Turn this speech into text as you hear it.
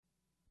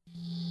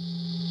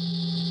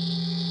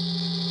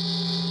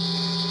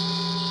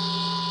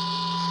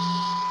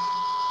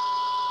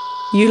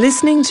You're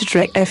listening to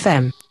Trek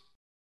FM.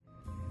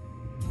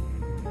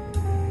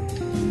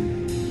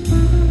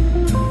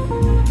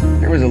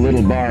 There was a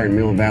little bar in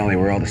Mill Valley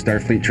where all the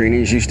Starfleet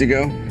trainees used to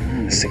go.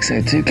 The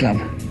 602 Club.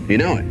 You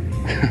know it?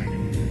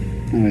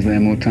 I was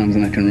there more times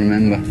than I can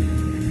remember.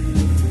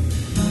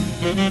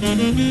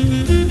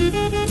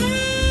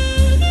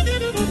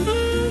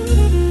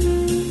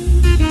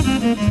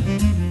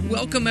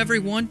 Welcome,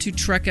 everyone, to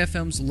Trek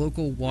FM's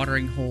local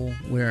watering hole,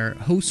 where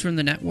hosts from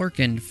the network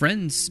and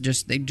friends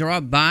they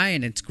drop by,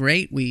 and it's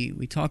great.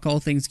 We talk all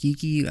things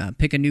geeky,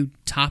 pick a new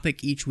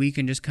topic each week,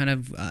 and just kind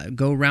of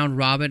go round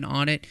robin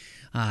on it,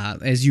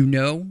 as you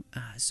know.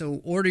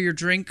 So order your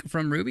drink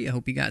from Ruby. I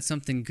hope you got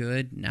something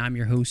good. I'm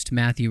your host,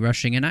 Matthew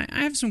Rushing, and I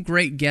have some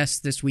great guests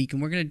this week,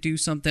 and we're going to do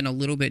something a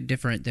little bit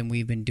different than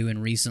we've been doing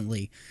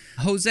recently.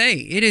 Jose,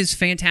 it is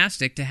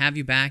fantastic to have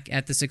you back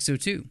at the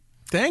 602.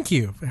 Thank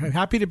you.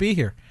 Happy to be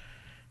here.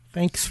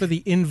 Thanks for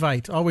the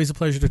invite. Always a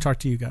pleasure to talk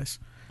to you guys.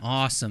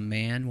 Awesome,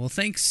 man. Well,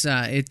 thanks.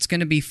 It's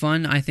going to be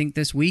fun, I think,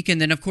 this week. And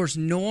then, of course,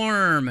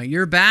 Norm,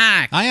 you're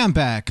back. I am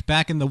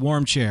back in the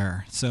warm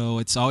chair. So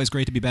it's always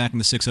great to be back in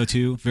the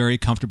 602. Very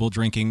comfortable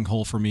drinking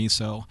hole for me.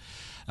 So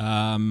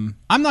I'm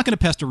not going to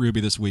pester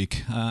Ruby this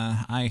week.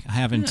 I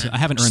haven't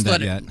earned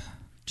that yet.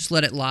 Just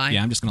let it lie.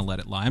 Yeah, I'm just going to let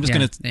it lie. I'm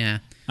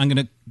going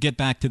to get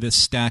back to this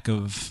stack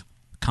of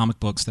comic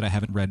books that I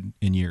haven't read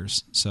in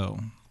years. So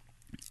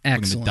we're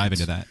going to dive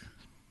into that.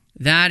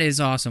 That is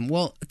awesome.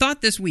 Well, I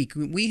thought this week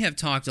we have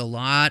talked a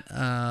lot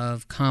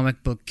of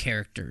comic book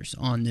characters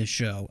on this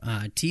show,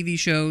 TV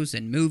shows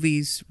and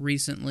movies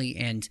recently,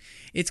 and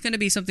it's going to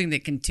be something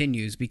that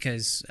continues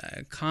because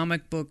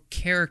comic book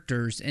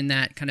characters in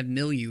that kind of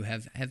milieu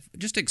have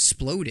just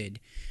exploded.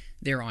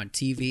 They're on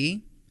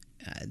TV,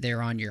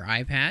 they're on your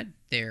iPad,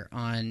 they're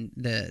on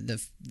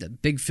the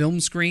big film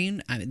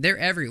screen. I mean, they're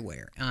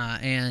everywhere,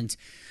 and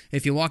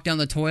if you walk down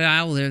the toy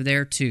aisle, they're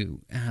there too.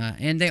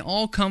 And they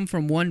all come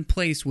from one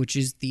place, which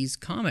is these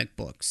comic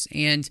books.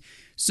 And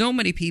so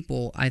many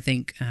people, I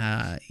think,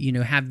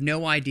 have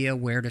no idea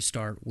where to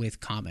start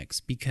with comics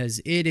because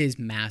it is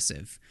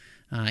massive.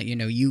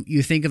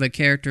 You think of a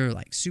character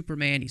like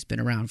Superman, he's been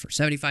around for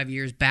 75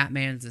 years.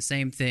 Batman's the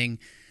same thing.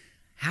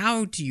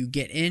 How do you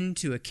get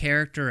into a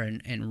character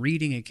and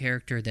reading a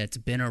character that's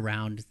been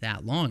around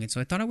that long? And so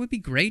I thought it would be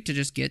great to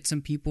just get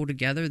some people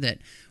together that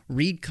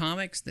read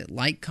comics, that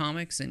like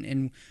comics,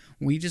 and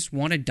we just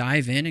want to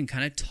dive in and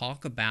kind of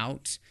talk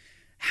about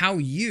how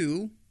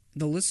you,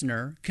 the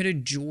listener, could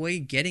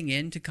enjoy getting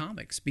into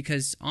comics.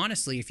 Because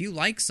honestly, if you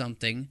like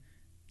something,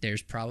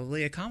 there's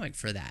probably a comic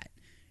for that.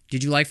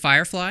 Did you like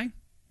Firefly?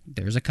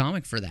 There's a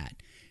comic for that.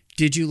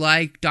 Did you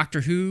like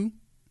Doctor Who?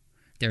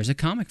 There's a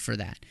comic for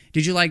that.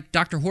 Did you like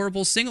Dr.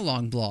 Horrible's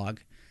sing-along blog?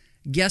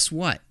 Guess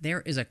what?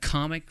 There is a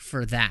comic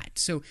for that.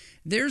 So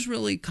there's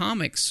really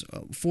comics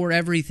for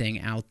everything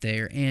out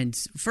there. And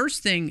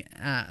first thing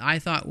I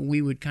thought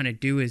we would kind of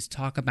do is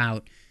talk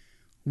about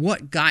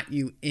what got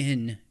you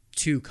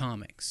into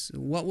comics.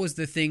 What was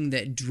the thing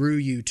that drew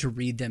you to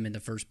read them in the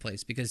first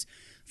place? Because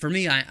for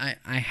me, I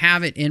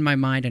have it in my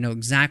mind. I know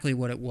exactly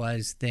what it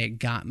was that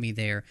got me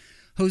there.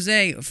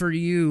 Jose, for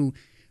you,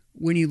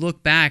 when you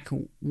look back,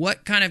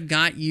 what kind of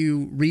got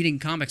you reading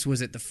comics?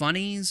 Was it the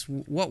funnies?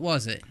 What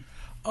was it?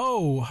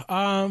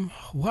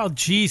 Well,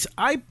 geez.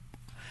 I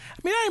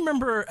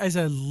remember as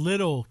a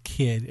little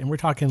kid, and we're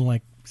talking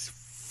like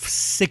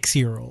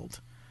 6-year-old,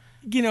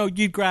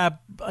 you'd grab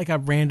like a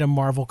random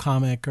Marvel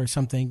comic or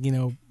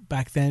something,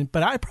 back then.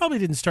 But I probably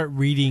didn't start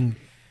reading,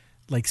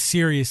 like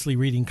seriously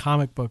reading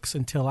comic books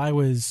until I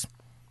was,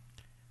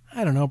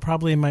 I don't know,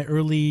 probably in my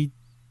early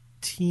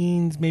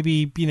teens,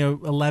 maybe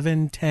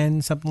 11,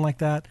 10, something like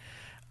that.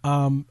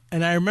 And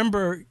I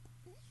remember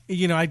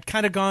I'd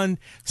kind of gone,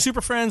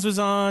 Super Friends was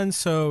on,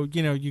 so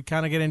you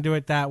kind of get into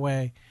it that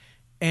way.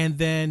 And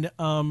then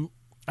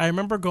I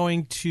remember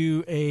going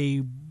to a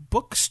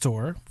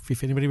bookstore,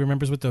 if anybody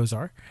remembers what those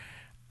are.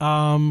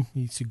 You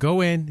used to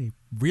go in,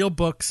 real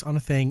books on a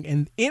thing,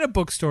 and in a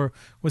bookstore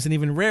was an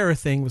even rarer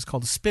thing, was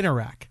called a spinner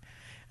rack.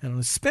 And on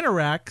the spinner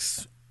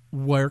racks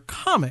were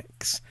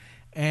comics.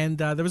 And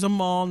there was a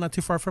mall not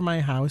too far from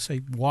my house.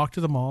 I walked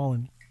to the mall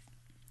and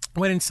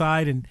went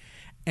inside.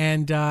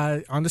 And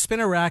on the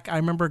spinner rack, I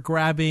remember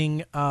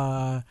grabbing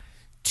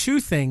two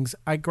things.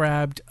 I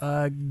grabbed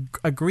a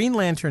Green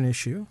Lantern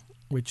issue,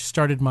 which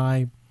started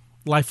my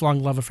lifelong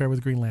love affair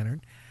with Green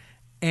Lantern,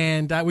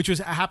 and which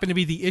happened to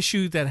be the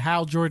issue that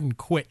Hal Jordan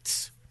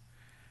quits.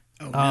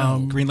 Oh,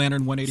 no. Green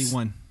Lantern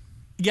 181.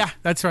 Yeah,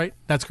 that's right.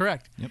 That's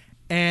correct. Yep.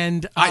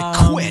 And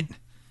I quit.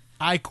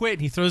 I quit.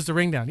 And he throws the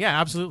ring down. Yeah,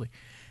 absolutely.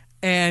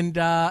 And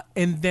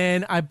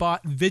then I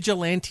bought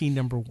Vigilante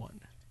 #1.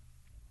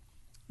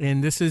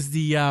 And this is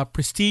the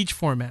prestige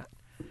format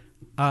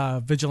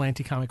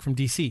Vigilante comic from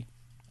DC.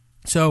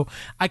 So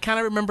I kind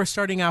of remember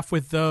starting off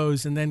with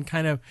those and then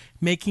kind of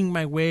making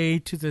my way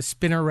to the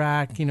spinner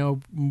rack, kind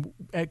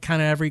of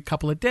every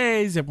couple of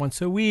days,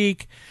 once a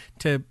week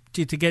to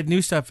get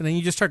new stuff. And then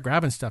you just start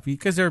grabbing stuff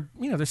because they're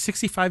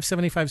 65,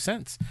 75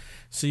 cents.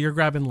 So you're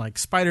grabbing like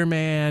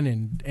Spider-Man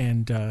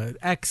and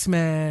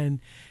X-Men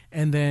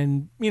And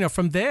then,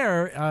 from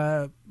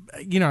there,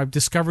 I've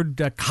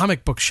discovered a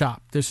comic book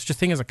shop. There's such a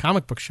thing as a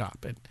comic book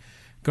shop. And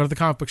go to the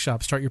comic book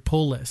shop, start your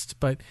pull list.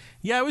 But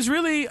yeah, it was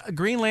really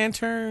Green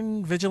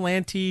Lantern,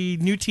 Vigilante,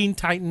 New Teen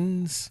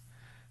Titans.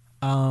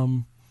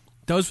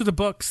 Those were the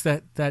books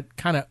that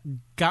kind of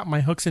got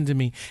my hooks into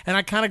me. And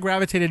I kind of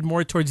gravitated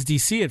more towards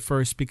DC at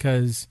first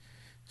because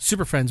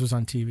Super Friends was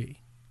on TV.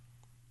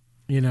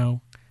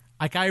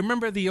 Like I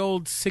remember the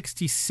old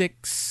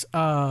 66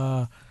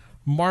 Marvel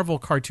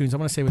cartoons. I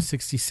want to say it was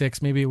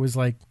 66. Maybe it was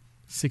like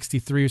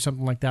 63 or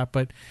something like that.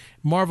 But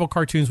Marvel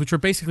cartoons, which were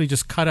basically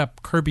just cut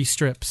up Kirby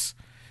strips,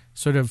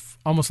 sort of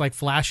almost like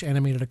Flash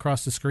animated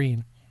across the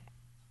screen.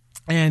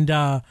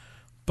 And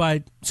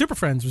but Super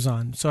Friends was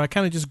on, so I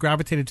kind of just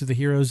gravitated to the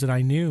heroes that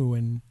I knew,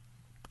 and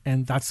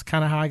that's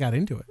kind of how I got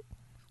into it.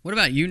 What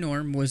about you,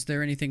 Norm? Was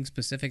there anything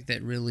specific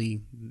that really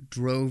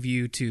drove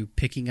you to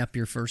picking up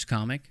your first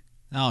comic?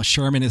 Oh,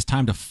 Sherman, it's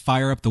time to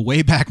fire up the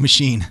Wayback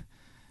Machine.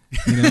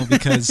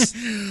 Because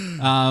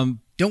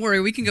don't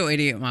worry, we can go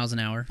 88 miles an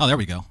hour. Oh, there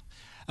we go.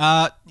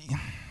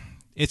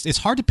 It's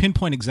hard to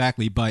pinpoint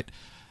exactly, but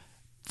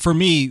for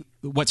me,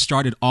 what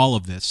started all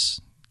of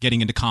this,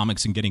 getting into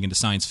comics and getting into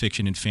science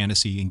fiction and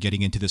fantasy and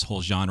getting into this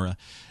whole genre,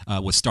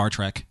 was Star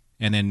Trek.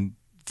 And then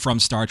from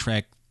Star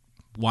Trek,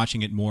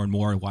 watching it more and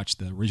more, I watched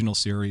the original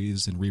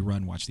series and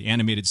rerun, watched the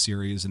animated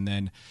series, and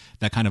then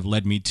that kind of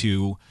led me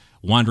to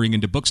wandering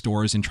into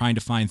bookstores and trying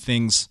to find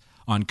things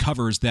on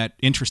covers that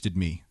interested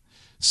me.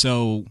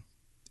 So,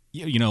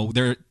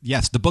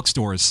 the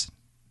bookstores.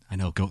 I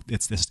know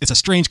it's a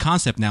strange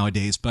concept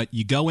nowadays, but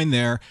you go in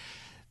there.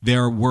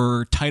 There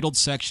were titled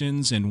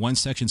sections, and one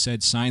section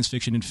said science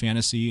fiction and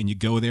fantasy, and you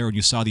go there and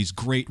you saw these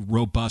great,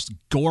 robust,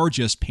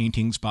 gorgeous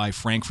paintings by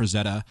Frank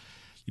Frazetta,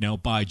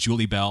 by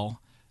Julie Bell,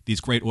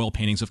 these great oil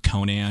paintings of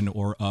Conan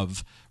or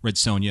of Red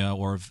Sonja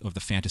or of the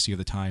fantasy of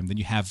the time. Then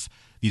you have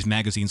these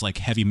magazines like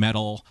Heavy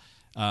Metal,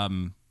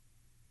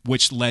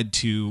 which led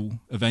to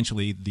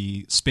eventually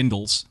the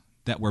spindles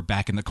that were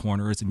back in the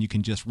corners, and you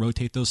can just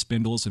rotate those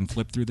spindles and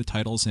flip through the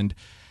titles. And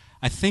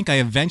I think I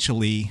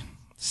eventually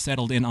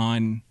settled in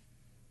on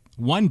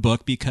one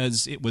book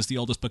because it was the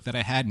oldest book that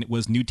I had, and it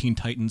was New Teen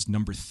Titans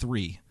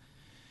 #3.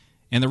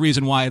 And the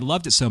reason why I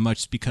loved it so much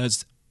is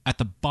because at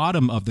the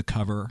bottom of the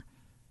cover,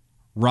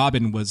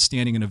 Robin was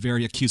standing in a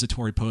very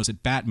accusatory pose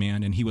at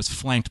Batman, and he was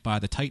flanked by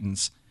the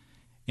Titans.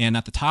 And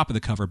at the top of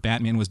the cover,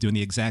 Batman was doing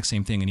the exact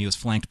same thing, and he was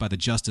flanked by the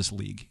Justice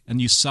League. And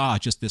you saw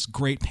just this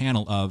great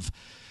panel of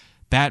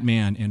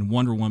Batman and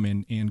Wonder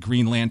Woman and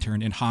Green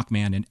Lantern and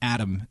Hawkman and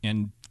Atom,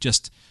 and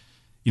just,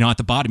 at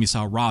the bottom you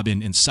saw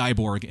Robin and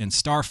Cyborg and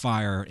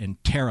Starfire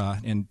and Terra,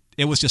 and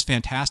it was just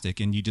fantastic.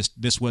 And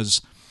this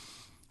was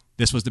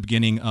the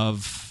beginning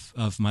of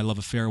my love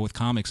affair with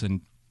comics.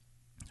 And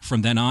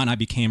from then on, I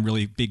became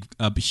really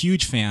a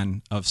huge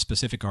fan of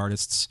specific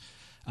artists.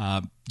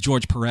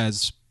 George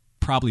Perez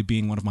probably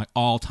being one of my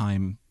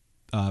all-time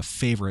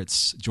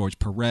favorites. George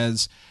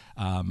Perez,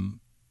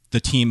 the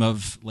team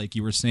of, like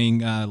you were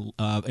saying,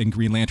 in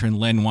Green Lantern,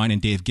 Len Wein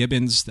and Dave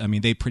Gibbons. I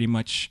mean, they pretty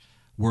much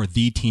were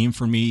the team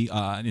for me.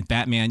 In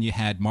Batman, you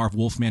had Marv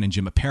Wolfman and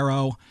Jim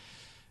Aparo,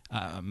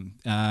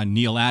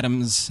 Neil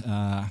Adams.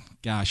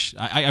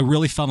 I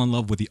really fell in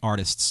love with the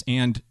artists.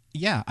 And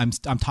yeah,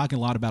 I'm talking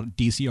a lot about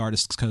DC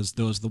artists because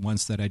those are the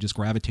ones that I just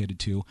gravitated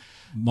to.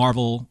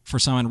 Marvel, for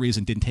some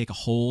reason, didn't take a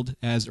hold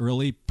as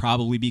early,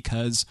 probably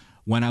because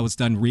when I was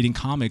done reading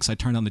comics, I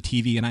turned on the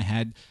TV and I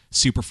had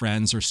Super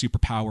Friends or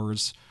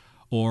Superpowers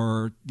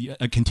or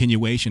a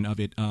continuation of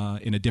it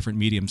in a different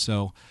medium.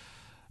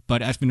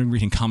 But I've been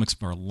reading comics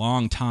for a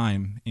long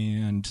time,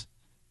 and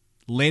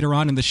later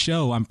on in the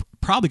show, I'm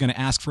probably going to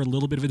ask for a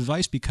little bit of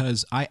advice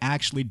because I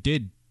actually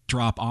did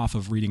drop off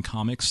of reading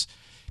comics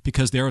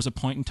because there was a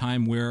point in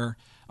time where,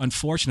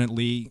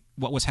 unfortunately,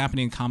 what was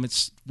happening in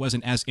comics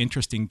wasn't as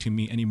interesting to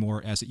me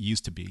anymore as it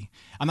used to be.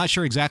 I'm not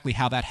sure exactly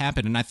how that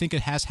happened, and I think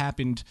it has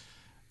happened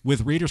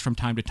with readers from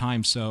time to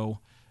time, so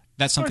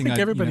that's something I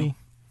think everybody...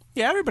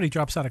 Yeah, everybody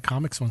drops out of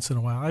comics once in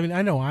a while. I mean,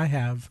 I know I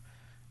have,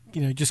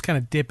 just kind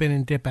of dip in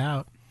and dip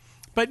out.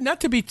 But not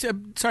to be,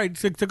 sorry,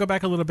 to go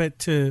back a little bit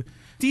to,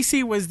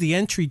 DC was the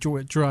entry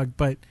drug,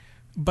 but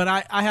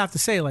I have to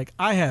say, like,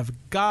 I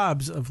have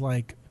gobs of,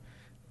 like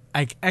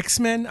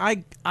X-Men.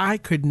 I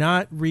could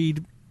not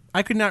read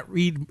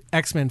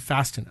X-Men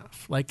fast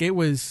enough. Like, it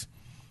was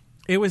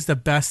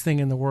the best thing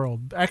in the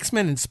world.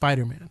 X-Men and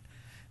Spider-Man.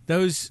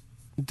 Those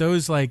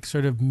like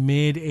sort of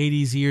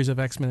mid-'80s years of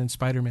X-Men and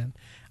Spider-Man.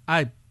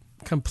 I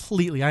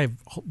have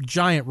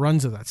giant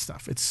runs of that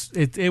stuff.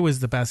 It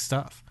was the best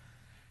stuff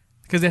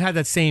because it had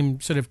that same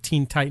sort of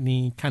Teen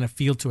Titan-y kind of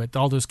feel to it.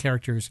 All those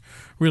characters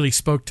really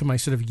spoke to my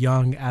sort of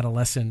young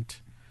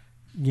adolescent,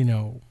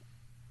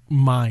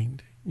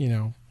 mind,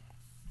 because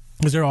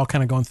they're all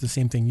kind of going through the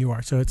same thing you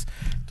are. So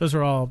those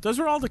are all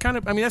the kind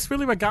of, I mean, that's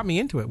really what got me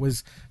into it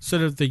was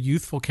sort of the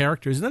youthful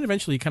characters. And then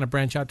eventually you kind of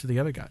branch out to the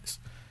other guys.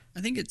 I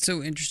think it's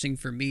so interesting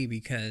for me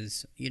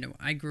because,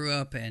 I grew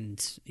up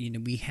and,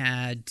 we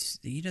had,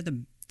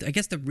 I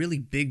guess the really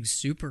big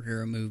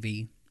superhero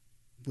movie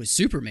was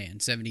Superman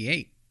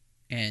 78.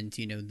 and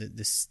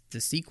the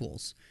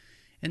sequels,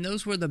 and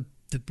those were the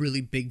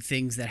really big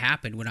things that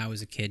happened when I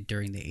was a kid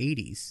during the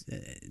 80s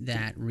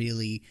that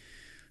really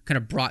kind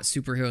of brought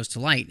superheroes to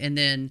light. And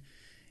then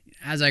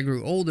as I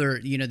grew older,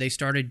 they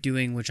started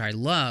doing, which I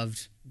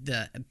loved,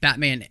 the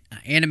Batman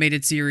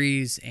animated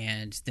series,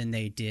 and then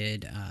they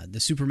did the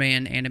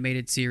Superman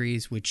animated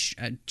series, which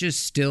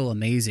just still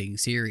amazing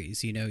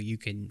series. You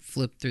can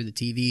flip through the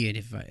TV, and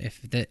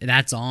if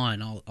that's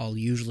on, I'll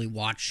usually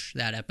watch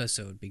that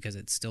episode because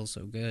it's still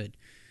so good.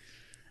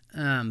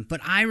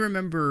 But I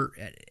remember,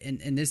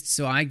 and this,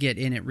 so I get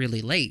in it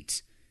really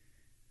late.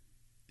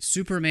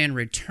 Superman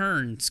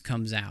Returns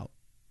comes out,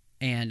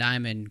 and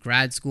I'm in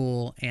grad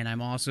school, and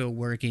I'm also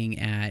working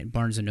at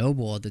Barnes &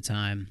 Noble at the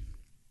time.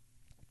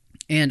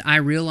 And I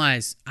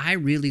realized I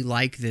really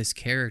like this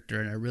character,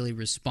 and I really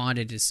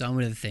responded to some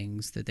of the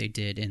things that they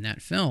did in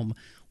that film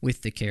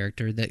with the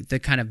character, the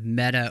kind of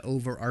meta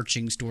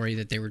overarching story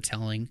that they were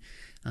telling,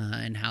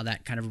 and how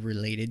that kind of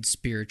related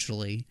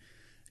spiritually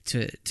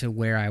to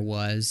where I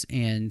was.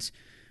 And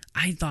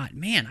I thought,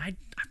 man, I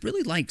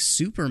really like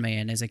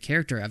Superman as a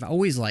character. I've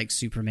always liked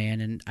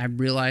Superman, and I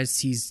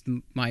realized he's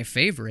my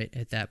favorite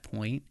at that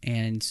point.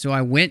 And so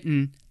I went,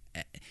 and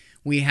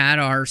we had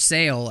our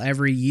sale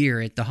every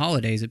year at the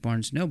holidays at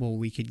Barnes & Noble.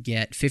 We could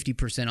get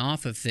 50%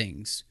 off of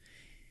things.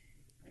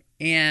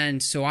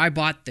 And so I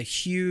bought the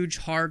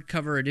huge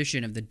hardcover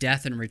edition of The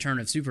Death and Return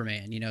of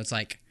Superman. It's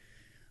like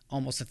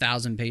almost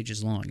 1,000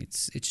 pages long.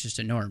 It's just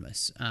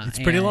enormous. It's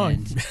pretty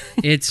long.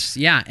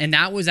 And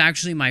that was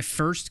actually my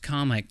first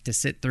comic to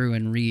sit through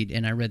and read,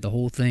 and I read the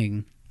whole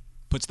thing.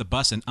 Puts the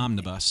bus in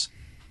omnibus.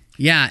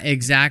 Yeah,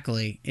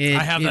 exactly.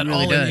 I have that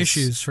really all does. in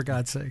issues, for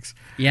God's sakes.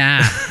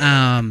 Yeah.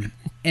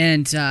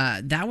 And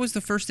that was the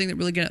first thing that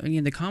really got me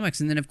into comics.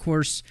 And then, of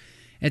course,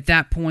 at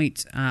that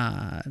point,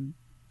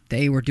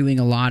 they were doing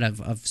a lot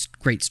of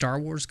great Star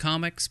Wars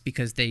comics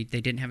because they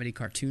didn't have any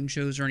cartoon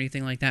shows or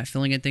anything like that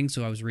filling in things.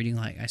 So I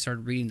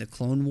started reading the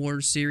Clone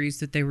Wars series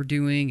that they were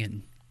doing,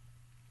 and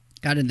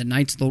got into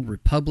Knights of the Old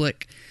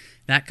Republic,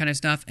 that kind of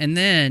stuff. And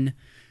then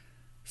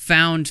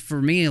found,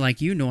 for me,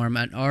 like you, Norm,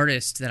 an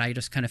artist that I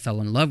just kind of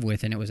fell in love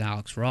with, and it was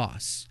Alex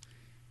Ross.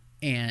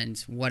 And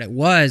what it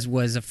was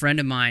a friend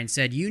of mine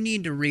said, you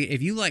need to read,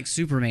 if you like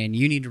Superman,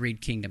 you need to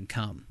read Kingdom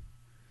Come.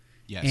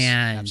 Yes,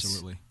 and,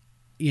 absolutely.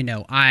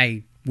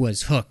 I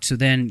was hooked. So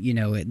then,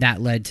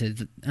 that led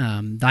to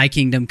Thy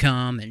Kingdom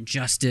Come and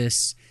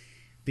Justice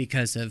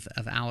because of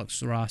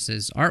Alex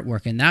Ross's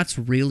artwork. And that's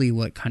really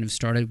what kind of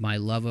started my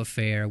love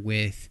affair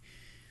with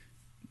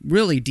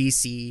really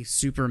DC,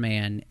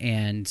 Superman,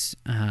 and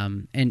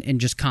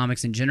just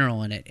comics in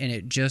general. And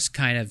it just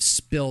kind of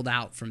spilled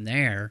out from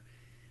there.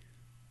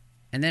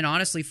 And then,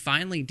 honestly,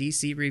 finally,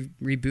 DC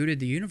rebooted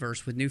the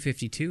universe with New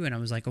 52, and I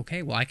was like,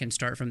 okay, well, I can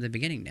start from the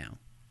beginning now.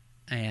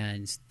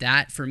 And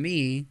that, for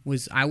me,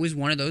 I was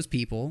one of those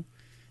people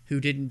who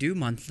didn't do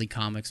monthly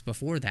comics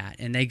before that,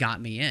 and they got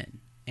me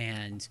in.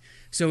 And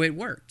so it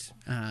worked.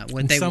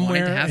 What they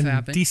wanted to have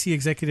happen. DC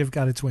executive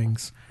got its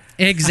wings.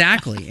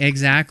 Exactly.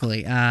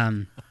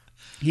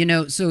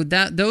 So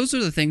those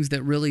are the things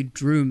that really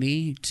drew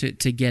me to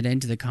get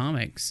into the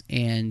comics,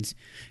 and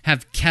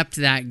have kept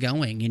that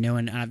going,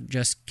 and I've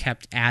just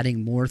kept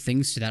adding more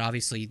things to that.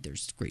 Obviously,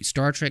 there's great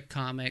Star Trek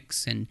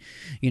comics, and,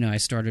 I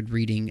started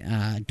reading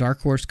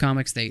Dark Horse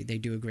comics. They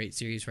do a great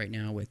series right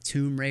now with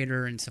Tomb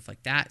Raider and stuff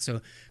like that.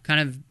 So kind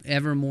of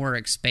ever more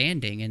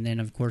expanding. And then,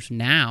 of course,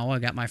 now I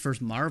got my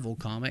first Marvel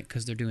comic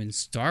because they're doing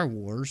Star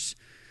Wars.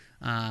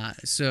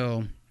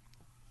 So,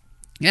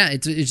 yeah,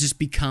 it's just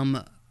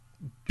become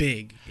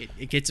big.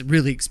 It gets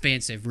really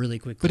expansive really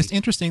quickly. But it's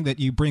interesting that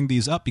you bring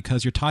these up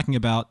because you're talking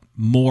about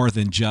more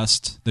than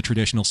just the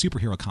traditional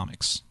superhero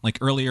comics. Like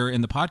earlier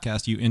in the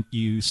podcast,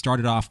 you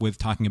started off with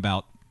talking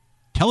about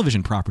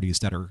television properties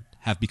that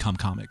have become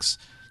comics.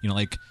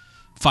 Like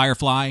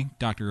Firefly,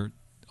 Dr.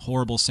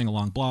 Horrible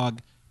Sing-Along Blog,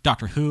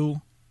 Doctor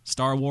Who,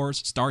 Star Wars,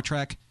 Star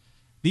Trek.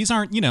 These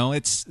aren't,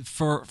 it's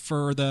for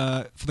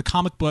the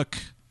comic book,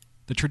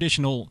 the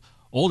traditional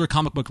older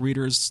comic book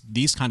readers,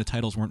 these kind of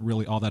titles weren't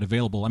really all that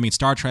available. I mean,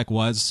 Star Trek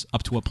was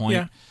up to a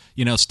point.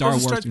 Yeah. Star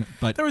Wars,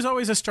 but there was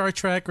always a Star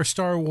Trek or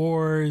Star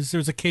Wars. There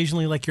was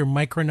occasionally like your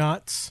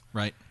Micronauts.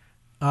 Right.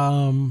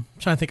 Trying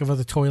to think of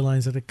other toy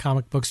lines that are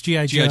comic books.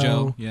 G.I.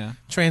 Joe. Yeah.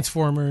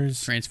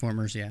 Transformers,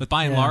 yeah. But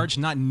by and large,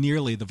 not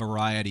nearly the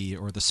variety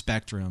or the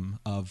spectrum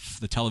of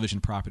the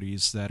television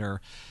properties that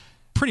are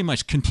pretty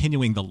much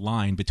continuing the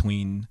line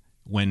between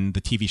when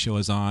the TV show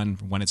is on,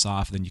 when it's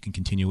off, then you can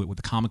continue it with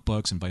the comic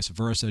books and vice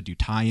versa, do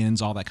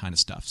tie-ins, all that kind of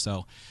stuff.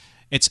 So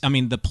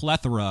the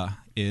plethora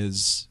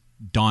is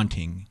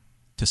daunting,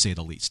 to say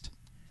the least.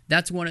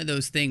 That's one of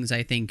those things,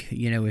 I think,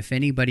 if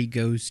anybody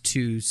goes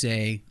to,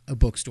 say, a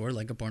bookstore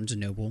like a Barnes &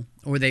 Noble,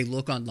 or they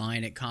look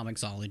online at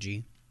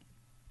Comixology,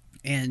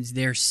 and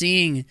they're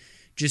seeing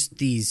just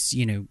these,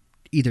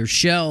 either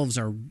shelves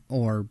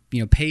or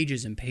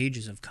pages and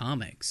pages of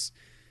comics,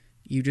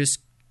 you just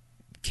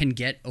can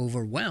get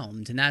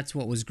overwhelmed. And that's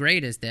what was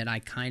great, is that I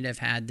kind of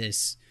had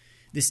this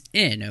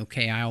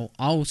okay,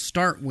 I'll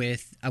start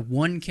with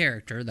one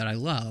character that I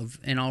love,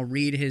 and I'll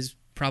read his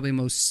probably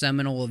most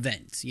seminal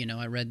event.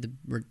 I read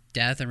the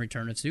death and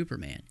return of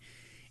Superman.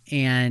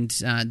 And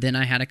then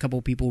I had a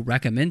couple people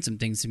recommend some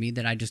things to me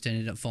that I just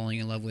ended up falling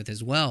in love with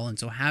as well. And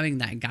so having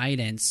that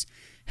guidance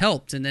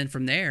helped. And then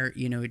from there,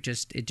 it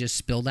just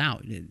spilled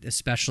out,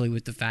 especially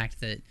with the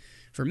fact that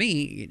for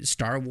me,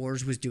 Star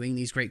Wars was doing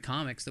these great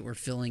comics that were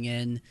filling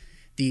in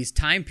these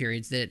time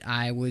periods that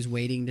I was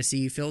waiting to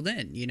see filled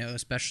in,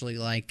 especially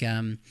like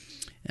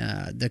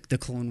the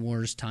Clone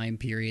Wars time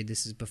period.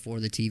 This is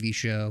before the TV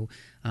show.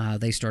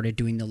 They started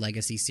doing the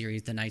Legacy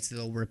series, the Knights of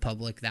the Old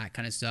Republic, that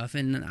kind of stuff,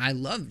 and I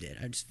loved it.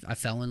 I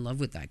fell in love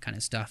with that kind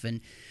of stuff,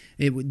 and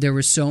there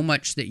was so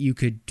much that you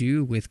could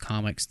do with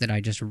comics that I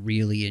just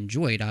really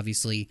enjoyed.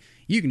 Obviously,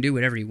 you can do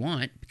whatever you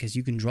want because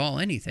you can draw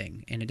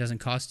anything, and it doesn't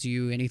cost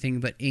you anything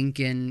but ink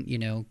and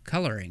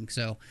coloring.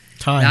 So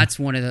Time. That's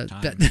one of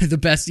the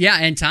best,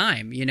 and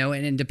time.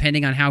 And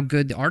depending on how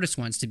good the artist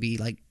wants to be,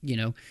 like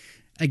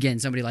again,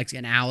 somebody like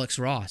an Alex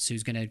Ross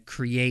who's going to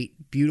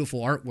create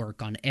beautiful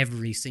artwork on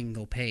every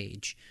single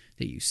page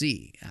that you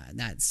see.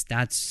 That's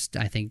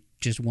I think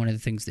just one of the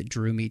things that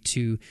drew me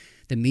to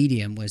the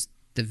medium was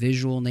the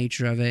visual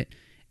nature of it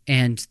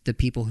and the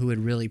people who would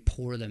really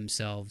pour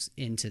themselves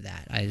into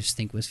that. I just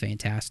think was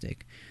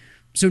fantastic.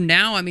 So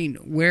now,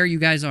 where you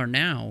guys are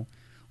now,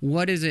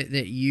 what is it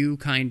that you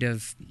kind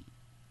of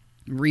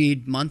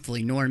read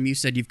monthly? Norm, you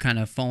said you've kind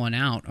of fallen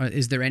out.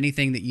 Is there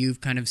anything that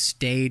you've kind of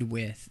stayed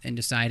with and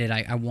decided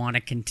I want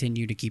to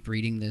continue to keep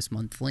reading this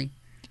monthly?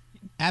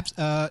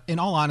 In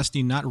all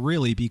honesty, not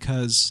really,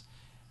 because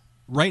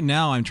right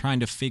now I'm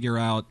trying to figure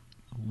out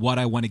what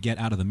I want to get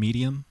out of the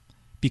medium,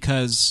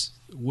 because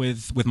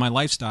with my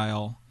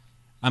lifestyle,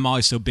 I'm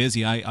always so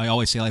busy. I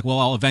always say, like, well,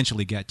 I'll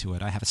eventually get to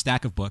it. I have a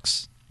stack of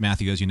books,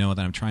 Matthew, as you know,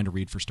 that I'm trying to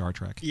read for Star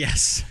Trek.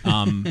 Yes.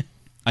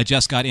 I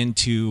just got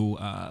into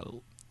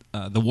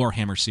the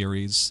Warhammer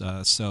series,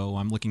 so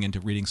I'm looking into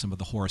reading some of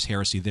the Horus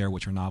Heresy there,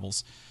 which are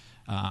novels.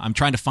 I'm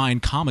trying to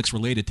find comics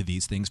related to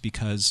these things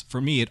because,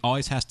 for me, it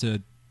always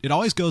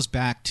goes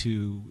back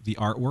to the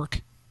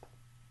artwork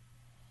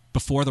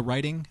before the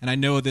writing. And I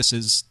know this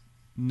is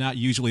not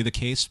usually the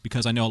case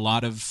because I know a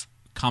lot of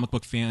comic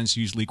book fans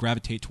usually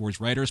gravitate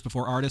towards writers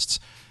before artists.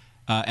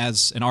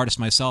 As an artist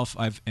myself,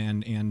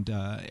 and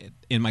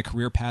in my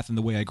career path and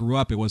the way I grew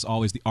up, it was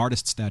always the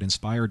artists that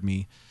inspired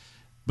me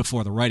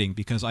before the writing,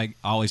 because I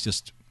always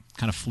just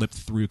kind of flipped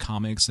through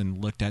comics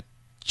and looked at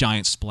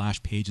giant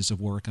splash pages of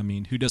work.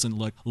 Who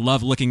doesn't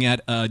love looking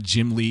at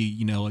Jim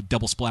Lee, a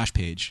double splash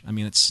page?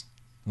 it's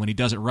when he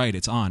does it right,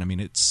 it's on.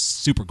 It's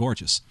super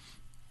gorgeous,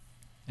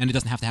 and it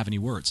doesn't have to have any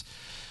words.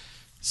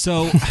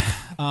 So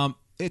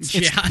it's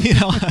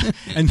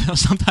and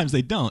sometimes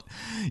they don't,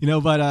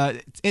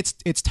 but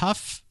it's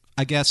tough,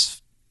 I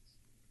guess,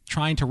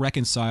 trying to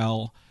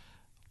reconcile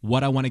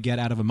what I want to get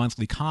out of a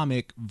monthly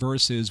comic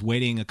versus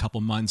waiting a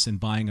couple months and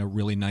buying a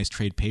really nice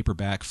trade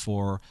paperback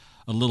for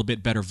a little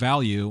bit better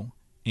value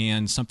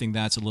and something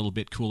that's a little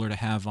bit cooler to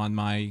have on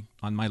my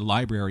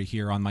library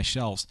here on my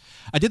shelves.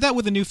 I did that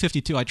with the New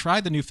 52. I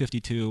tried the New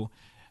 52.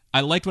 I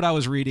liked what I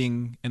was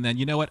reading, and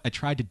then, I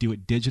tried to do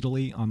it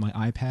digitally on my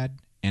iPad,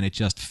 and it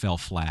just fell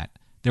flat.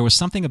 There was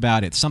something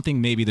about it,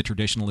 something maybe the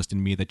traditionalist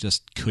in me that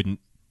just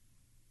couldn't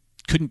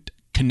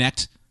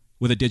connect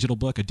with a digital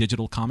book, a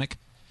digital comic.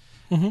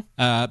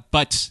 Mm-hmm.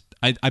 But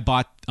I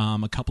bought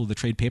a couple of the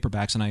trade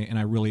paperbacks, and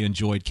I really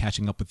enjoyed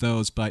catching up with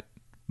those. But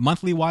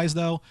monthly wise,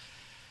 though,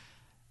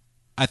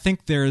 I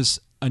think there's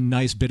a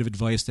nice bit of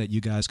advice that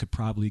you guys could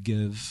probably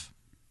give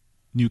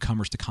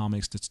newcomers to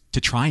comics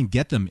to try and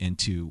get them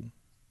into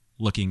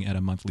looking at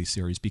a monthly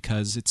series,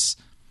 because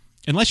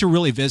unless you're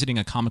really visiting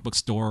a comic book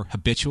store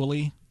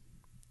habitually,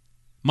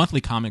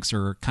 monthly comics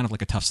are kind of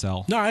like a tough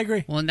sell. No, I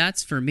agree. Well, and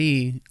that's for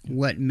me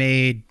what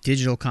made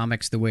digital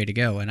comics the way to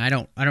go. And I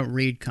don't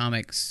read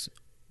comics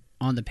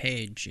on the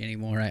page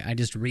anymore. I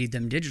just read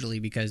them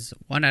digitally because,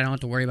 one, I don't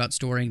have to worry about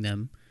storing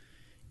them,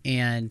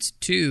 and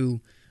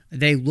two,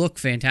 they look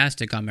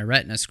fantastic on my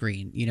Retina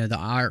screen. The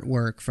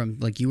artwork from,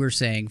 like you were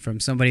saying, from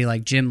somebody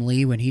like Jim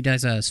Lee when he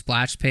does a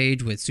splash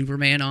page with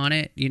Superman on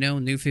it,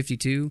 New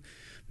 52.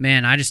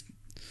 Man, I'm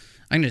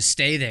going to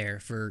stay there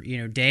for,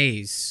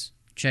 days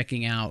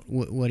checking out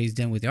what he's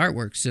done with the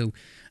artwork. So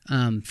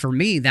for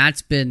me,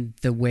 that's been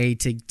the way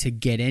to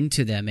get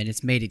into them, and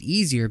it's made it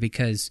easier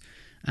because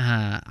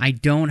I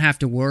don't have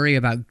to worry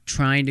about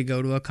trying to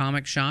go to a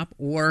comic shop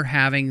or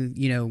having,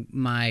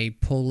 my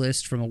pull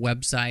list from a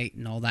website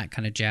and all that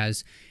kind of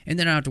jazz, and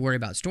then I don't have to worry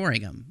about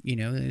storing them.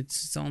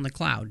 It's on the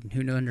cloud, and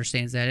who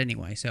understands that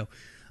anyway? So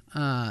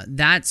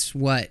that's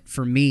what,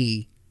 for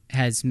me,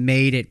 has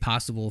made it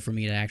possible for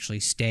me to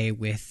actually stay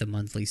with the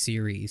monthly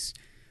series.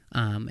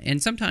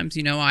 And sometimes,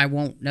 I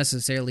won't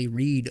necessarily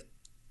read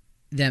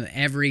them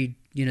every,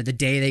 the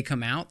day they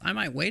come out. I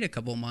might wait a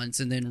couple months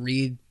and then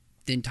read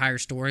the entire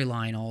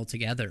storyline all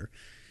together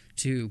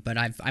too. But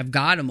I've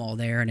got them all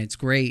there, and it's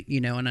great,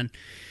 and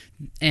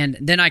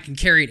then I can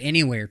carry it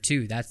anywhere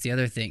too. That's the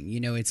other thing.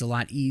 It's a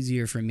lot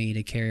easier for me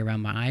to carry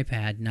around my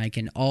iPad, and I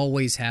can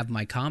always have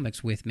my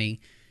comics with me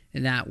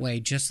that way,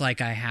 just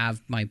like I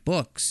have my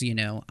books,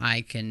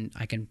 I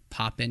can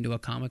pop into a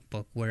comic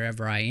book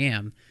wherever I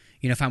am.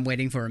 If I'm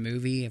waiting for a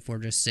movie, if we're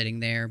just sitting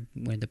there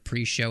with the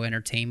pre-show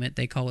entertainment,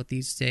 they call it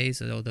these days,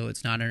 although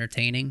it's not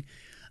entertaining,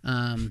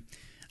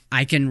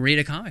 I can read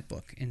a comic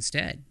book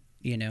instead.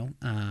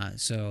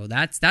 So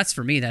that's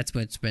for me. That's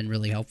what's been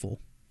really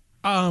helpful.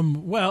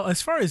 Well,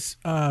 as far as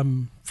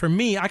for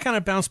me, I kind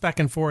of bounce back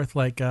and forth.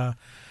 Like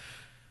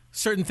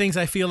certain things,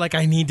 I feel like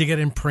I need to get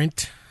in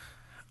print.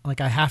 Like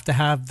I have to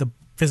have the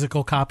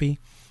physical copy,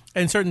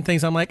 and certain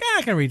things I'm like,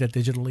 I can read it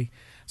digitally.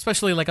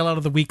 Especially like a lot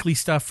of the weekly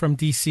stuff from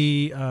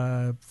DC,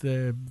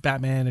 the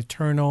Batman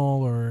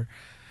Eternal, or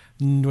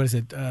what is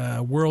it,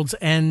 World's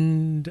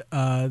End.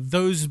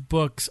 Those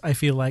books, I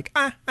feel like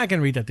I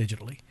can read that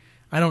digitally.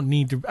 I don't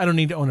need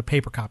to own a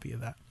paper copy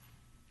of that.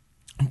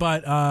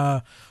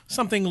 But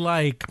something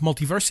like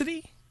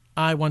Multiversity,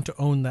 I want to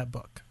own that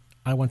book.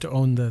 I want to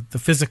own the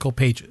physical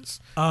pages.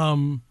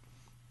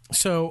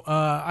 So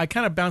I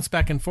kind of bounce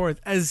back and forth.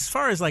 As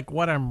far as like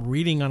what I'm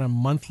reading on a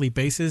monthly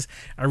basis,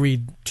 I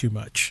read too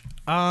much.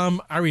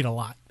 I read a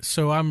lot.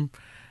 So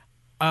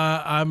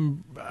I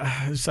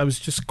was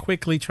just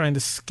quickly trying to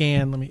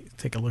scan. Let me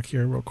take a look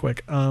here real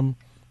quick.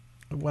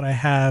 What I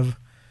have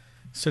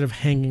sort of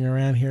hanging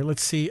around here.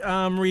 Let's see.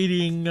 I'm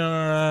reading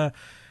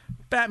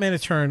Batman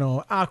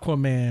Eternal,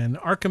 Aquaman,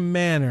 Arkham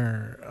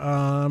Manor.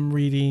 I'm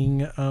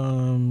reading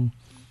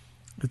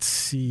let's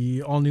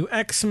see, all new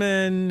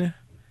X-Men,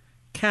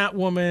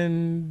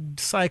 Catwoman,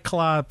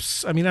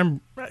 Cyclops. I mean,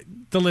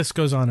 the list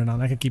goes on and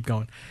on. I can keep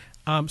going.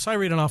 So I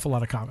read an awful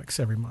lot of comics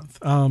every month.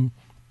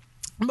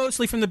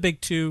 Mostly from the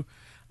big two.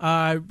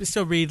 I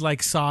still read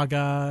like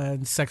Saga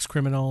and Sex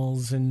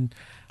Criminals and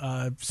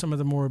some of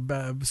the more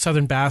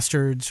Southern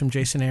Bastards from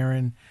Jason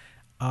Aaron.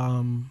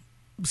 Some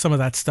of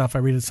that stuff. I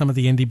read some of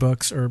the indie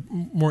books or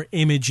more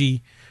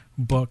imagey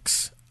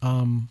books.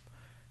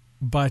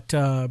 But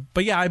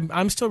yeah,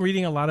 I'm still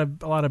reading a lot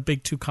of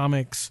big two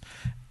comics.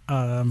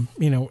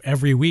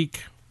 Every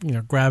week,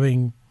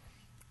 grabbing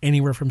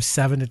anywhere from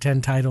 7 to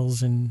 10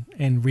 titles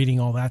and reading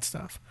all that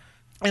stuff.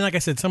 And like I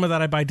said, some of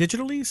that I buy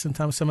digitally.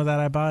 Sometimes some of that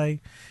I buy,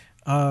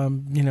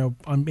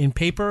 in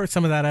paper.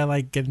 Some of that I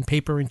like get in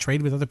paper and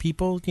trade with other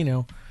people,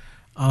 to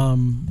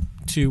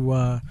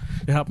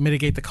help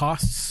mitigate the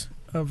costs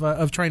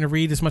of trying to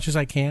read as much as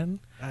I can.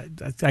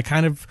 I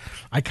kind of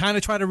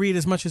try to read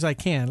as much as I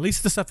can, at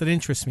least the stuff that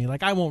interests me.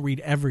 Like I won't read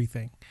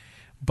everything,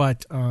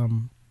 but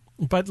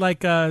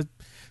like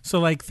so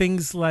like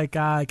things like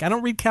I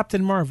don't read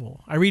Captain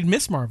Marvel. I read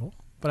Miss Marvel,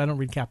 but I don't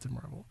read Captain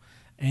Marvel,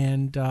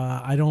 and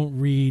I don't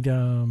read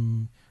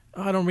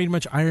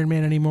much Iron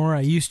Man anymore.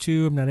 I used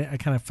to. I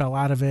kind of fell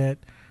out of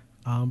it.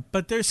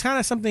 But there's kind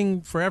of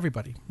something for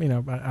everybody,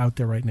 out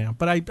there right now.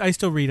 But I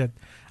still read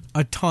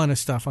a ton of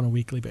stuff on a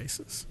weekly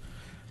basis.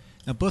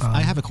 Now, I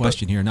have a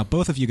question here. Now,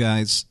 both of you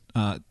guys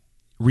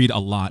read a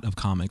lot of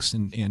comics,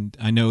 and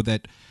I know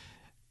that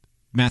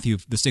Matthew,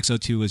 the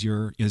 602 is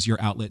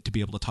your outlet to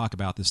be able to talk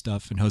about this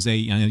stuff, and Jose,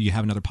 I know you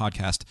have another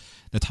podcast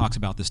that talks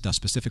about this stuff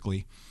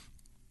specifically.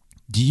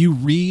 Do you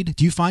read?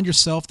 Do you find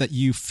yourself that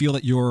you feel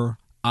that you're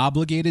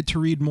obligated to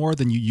read more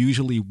than you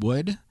usually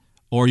would,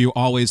 or are you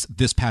always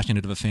this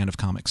passionate of a fan of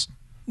comics?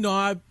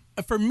 No,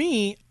 for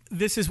me,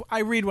 I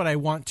read what I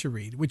want to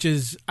read, which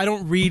is I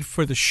don't read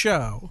for the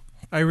show.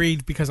 I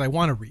read because I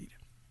want to read.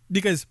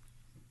 Because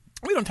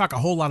we don't talk a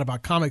whole lot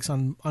about comics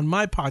on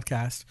my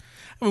podcast.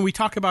 I mean, we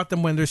talk about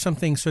them when there's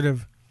something sort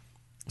of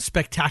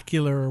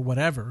spectacular or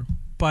whatever.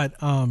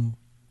 But no,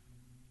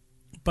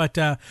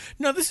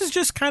 this is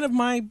just kind of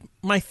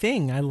my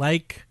thing. I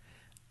like,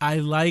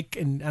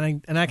 and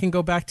I can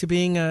go back to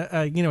being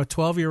a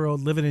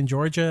 12-year-old living in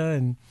Georgia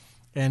and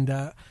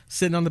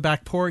sitting on the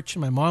back porch.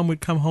 And my mom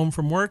would come home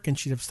from work and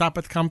she'd have stopped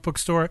at the comic book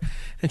store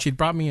and she'd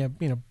brought me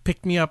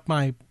picked me up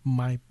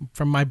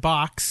from my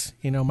box,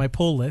 my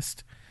pull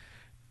list.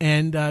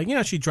 And,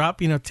 she'd drop,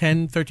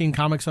 10, 13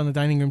 comics on the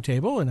dining room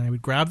table, and I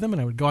would grab them and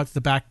I would go out to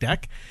the back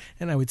deck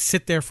and I would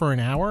sit there for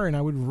an hour and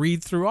I would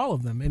read through all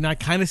of them. And I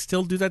kind of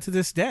still do that to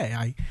this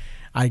day.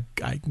 I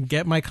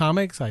get my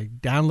comics, I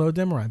download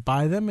them or I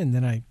buy them, and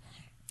then I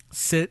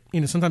sit,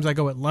 sometimes I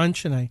go at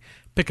lunch and I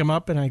pick them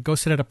up and I go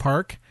sit at a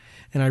park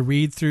and I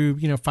read through,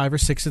 5 or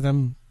 6 of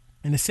them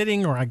in a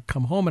sitting, or I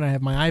come home and I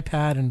have my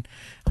iPad and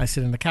I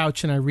sit on the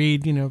couch and I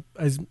read,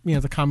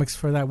 the comics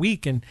for that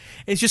week. And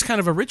it's just kind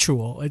of a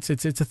ritual. It's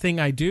a thing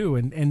I do.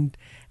 And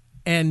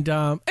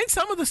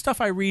some of the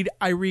stuff I read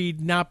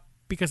not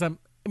because I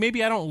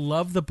don't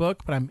love the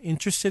book, but I'm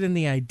interested in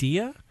the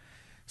idea.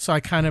 So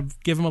I kind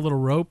of give them a little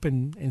rope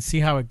and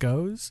see how it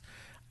goes.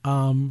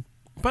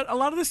 But a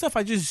lot of the stuff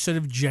I just sort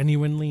of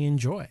genuinely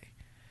enjoy.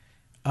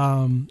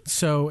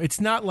 So it's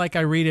not like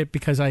I read it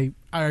because I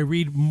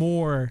read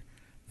more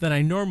than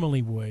I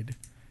normally would.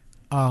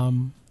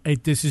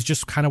 This is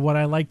just kind of what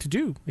I like to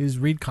do, is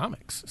read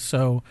comics.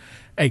 So,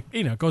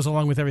 it goes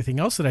along with everything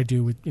else that I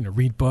do with,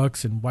 read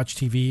books and watch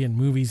TV and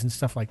movies and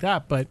stuff like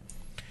that. But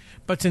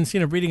since,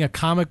 reading a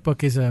comic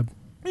book is a,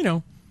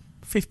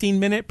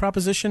 15-minute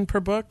proposition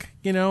per book,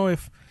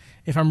 if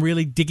I'm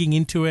really digging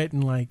into it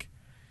and like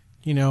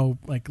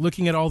like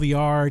looking at all the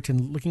art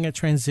and looking at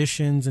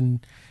transitions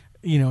and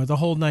the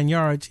whole 9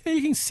 yards.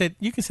 You can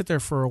sit there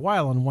for a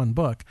while on one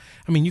book.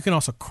 I mean, you can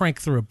also crank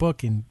through a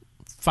book in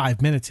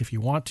 5 minutes if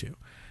you want to.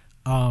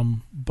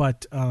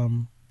 But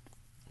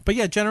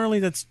yeah, generally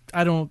that's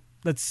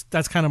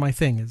kind of my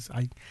thing. Is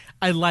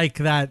I like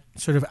that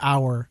sort of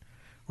hour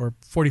or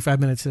 45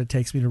 minutes that it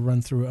takes me to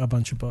run through a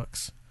bunch of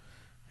books.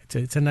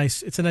 It's a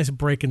nice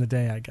break in the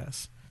day, I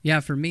guess. Yeah,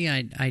 for me,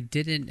 I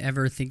didn't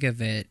ever think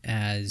of it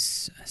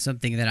as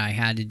something that I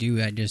had to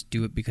do. I just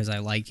do it because I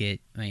like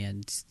it.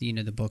 And,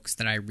 the books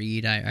that I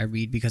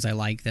read because I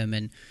like them.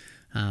 And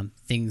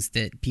things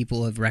that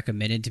people have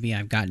recommended to me,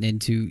 I've gotten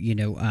into.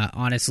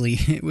 Honestly,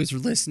 it was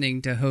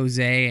listening to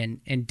Jose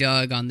and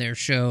Doug on their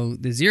show,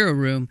 The Zero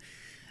Room.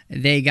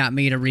 They got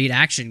me to read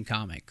Action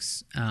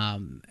Comics,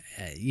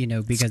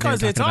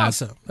 because it's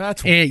awesome.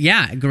 That's why.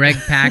 Yeah, Greg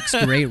Pak's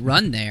great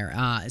run there.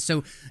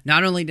 So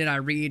not only did I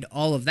read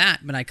all of that,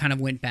 but I kind of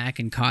went back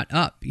and caught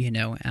up,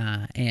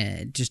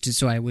 and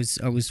so I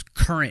was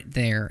current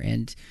there,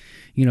 and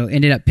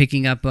ended up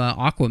picking up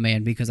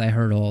Aquaman because I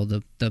heard all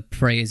the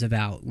praise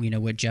about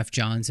what Jeff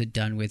Johns had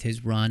done with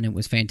his run. It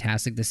was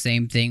fantastic. The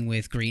same thing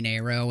with Green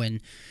Arrow,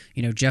 and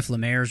Jeff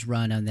Lemire's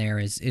run on there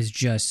is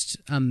just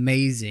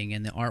amazing,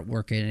 and the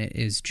artwork in it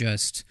is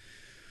just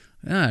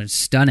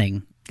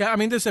stunning. Yeah, I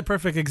mean, this is a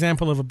perfect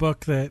example of a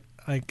book that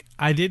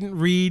I didn't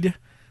read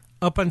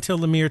up until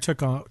Lemire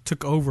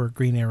took over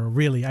Green Arrow.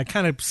 Really, I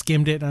kind of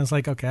skimmed it and I was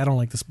like, okay, I don't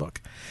like this book,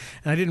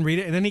 and I didn't read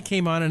it. And then he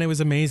came on and it was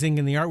amazing,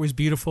 and the art was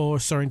beautiful.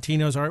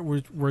 Sorrentino's art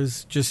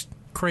was just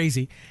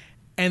crazy.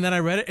 And then I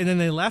read it, and then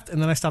they left,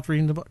 and then I stopped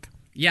reading the book.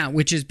 Yeah,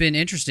 which has been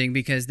interesting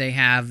because they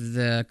have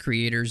the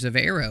creators of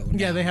Arrow.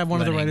 Yeah, they have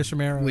one of the writers from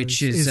Arrow,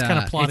 which is kind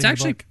of plotting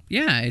the book.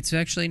 Yeah, it's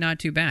actually not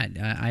too bad.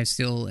 I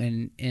still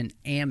am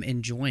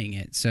enjoying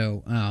it.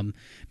 So,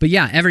 but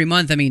yeah, every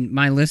month, I mean,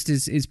 my list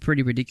is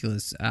pretty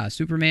ridiculous.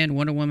 Superman,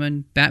 Wonder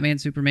Woman, Batman,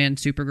 Superman,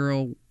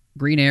 Supergirl,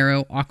 Green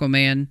Arrow,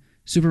 Aquaman,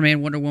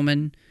 Superman, Wonder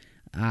Woman.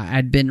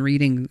 I'd been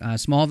reading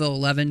Smallville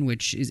 11,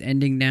 which is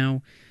ending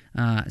now,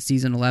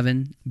 season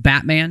 11.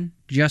 Batman,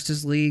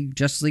 Justice League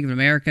of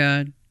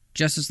America,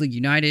 Justice League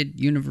United,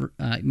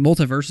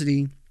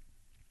 Multiversity,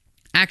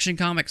 Action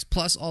Comics,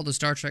 plus all the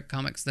Star Trek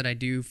comics that I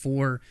do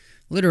for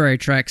Literary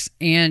Treks,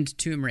 and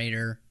Tomb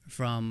Raider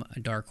from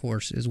Dark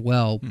Horse as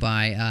well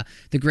by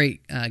the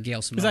great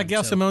Gail Simone. Is that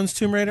Gail Simone's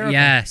Tomb Raider? Okay.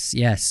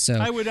 Yes. So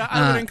I would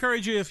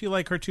encourage you, if you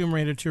like her Tomb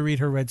Raider, to read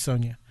her Red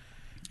Sonja.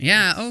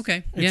 Yeah.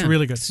 Okay. It's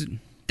really good.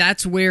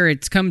 That's where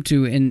it's come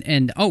to,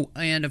 and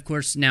of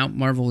course now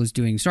Marvel is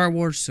doing Star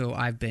Wars, so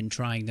I've been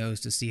trying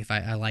those to see if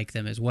I like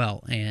them as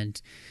well,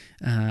 and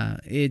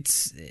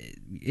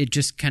it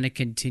just kind of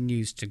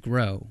continues to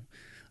grow,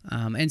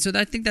 and so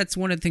I think that's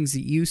one of the things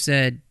that you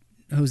said,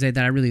 Jose,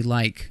 that I really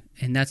like,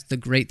 and that's the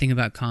great thing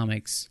about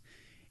comics.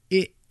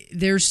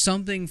 There's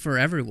something for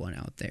everyone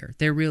out there.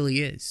 There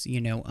really is,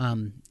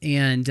 and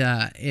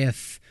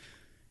if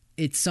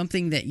it's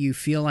something that you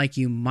feel like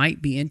you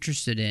might be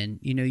interested in,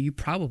 you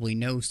probably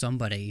know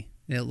somebody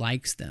that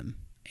likes them.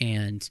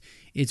 And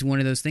it's one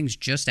of those things,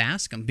 just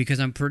ask them, because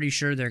I'm pretty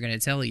sure they're going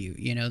to tell you.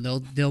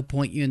 They'll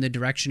point you in the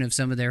direction of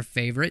some of their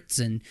favorites,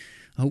 and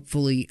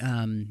hopefully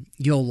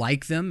you'll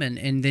like them,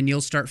 and then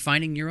you'll start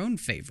finding your own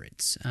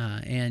favorites.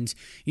 And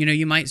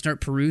you might start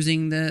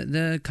perusing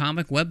the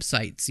comic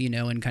websites,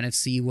 and kind of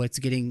see what's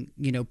getting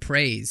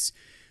praise.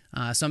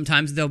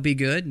 Sometimes they'll be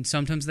good, and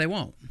sometimes they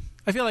won't.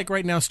 I feel like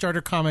right now starter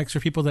comics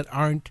for people that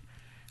aren't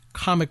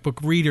comic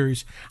book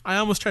readers, I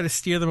almost try to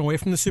steer them away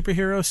from the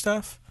superhero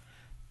stuff,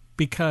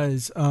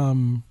 because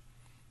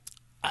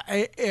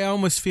I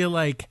almost feel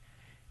like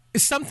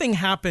something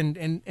happened,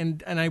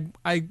 and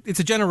I it's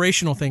a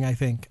generational thing, I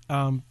think,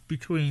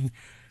 between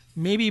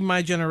maybe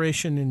my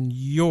generation and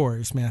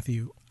yours,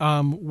 Matthew,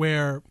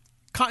 where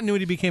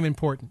continuity became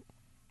important.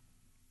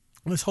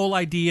 This whole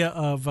idea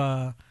of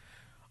I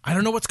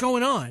don't know what's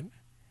going on.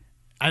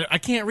 I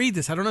can't read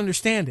this. I don't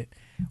understand it.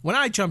 When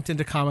I jumped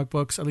into comic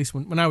books, at least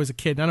when I was a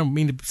kid, and I don't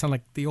mean to sound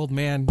like the old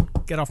man,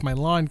 get off my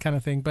lawn kind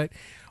of thing, but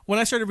when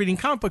I started reading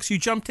comic books, you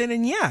jumped in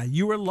and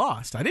you were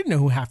lost. I didn't know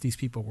who half these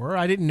people were.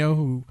 I didn't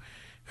know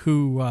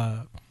who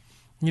I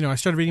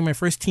started reading my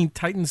first Teen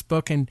Titans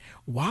book, and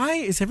why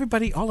is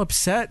everybody all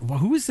upset? Well,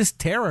 who is this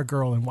Terra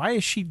girl, and why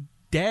is she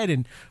dead,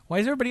 and why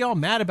is everybody all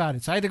mad about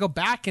it? So I had to go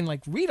back and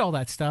read all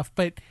that stuff,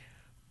 but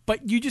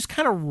you just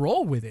kind of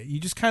roll with it. You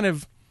just kind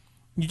of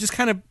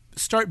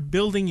start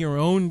building your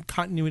own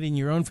continuity and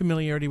your own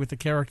familiarity with the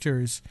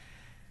characters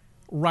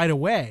right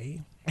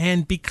away.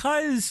 And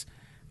because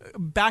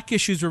back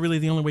issues were really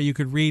the only way you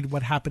could read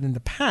what happened in the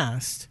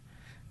past,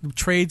 the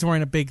trades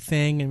weren't a big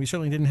thing, and we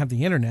certainly didn't have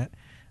the internet,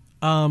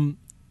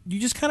 you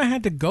just kind of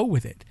had to go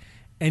with it.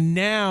 And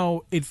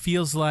now it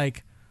feels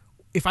like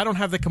if I don't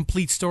have the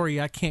complete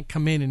story, I can't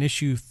come in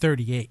issue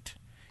 38,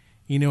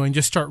 and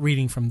just start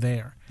reading from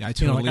there. Yeah, I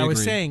totally agree. I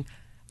was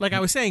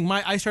saying,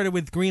 I started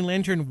with Green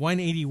Lantern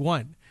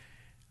 181.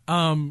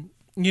 I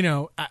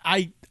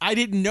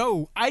didn't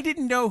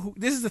know who,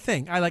 this is the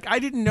thing. I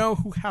didn't know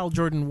who Hal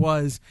Jordan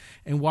was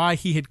and why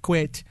he had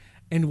quit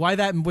and why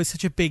that was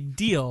such a big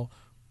deal.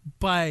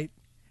 But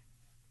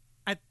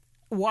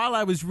while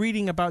I was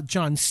reading about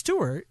Jon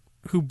Stewart,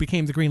 who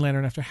became the Green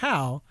Lantern after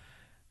Hal,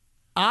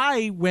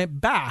 I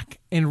went back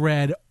and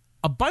read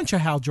a bunch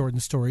of Hal Jordan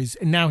stories,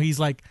 and now he's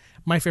like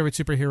my favorite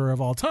superhero of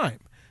all time.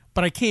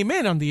 But I came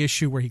in on the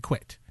issue where he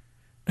quit.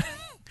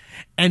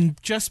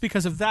 And just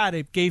because of that,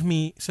 it gave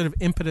me sort of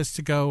impetus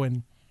to go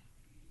and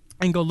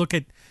go look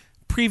at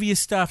previous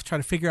stuff, try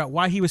to figure out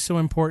why he was so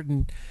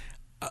important,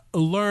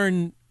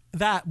 learn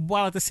that,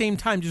 while at the same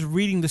time just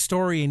reading the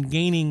story and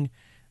gaining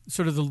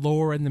sort of the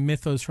lore and the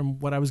mythos from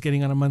what I was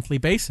getting on a monthly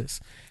basis.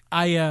 So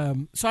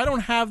I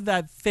don't have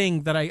that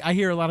thing that I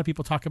hear a lot of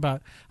people talk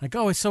about, like,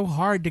 oh, it's so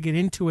hard to get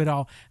into it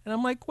all. And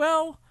I'm like,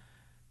 well,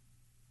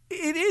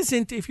 it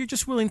isn't if you're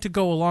just willing to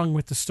go along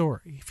with the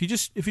story. If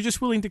you're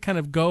just willing to kind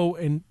of go,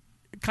 and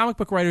comic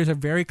book writers are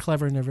very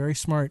clever and they're very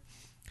smart,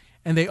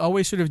 and they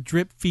always sort of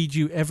drip feed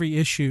you every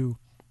issue,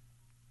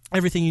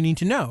 everything you need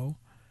to know.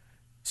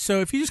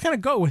 So if you just kind of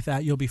go with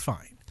that, you'll be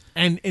fine.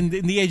 And in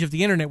the age of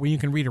the internet, where you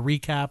can read a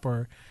recap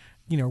or,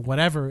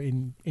 whatever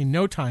in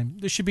no time,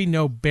 there should be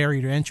no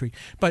barrier to entry.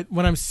 But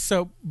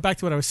back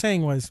to what I was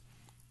saying was,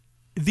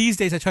 these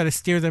days I try to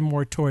steer them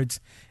more towards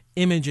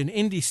Image and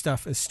indie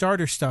stuff as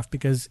starter stuff,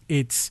 because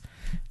it's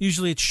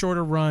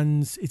shorter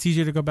runs. It's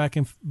easier to go back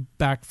and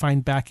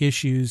find back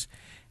issues,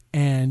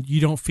 and you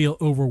don't feel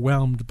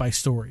overwhelmed by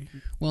story.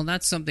 Well,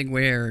 that's something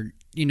where,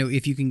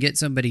 if you can get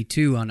somebody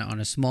too on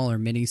a smaller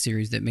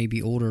miniseries that may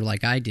be older,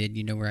 like I did,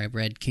 where I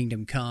read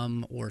Kingdom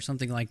Come or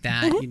something like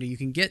that, Mm-hmm. You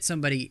can get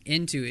somebody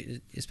into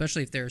it,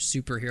 especially if they're a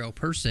superhero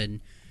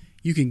person.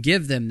 You can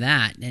give them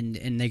that,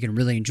 and they can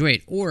really enjoy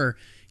it. Or,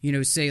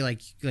 say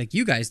like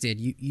you guys did.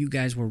 You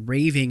guys were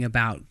raving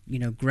about,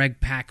 Greg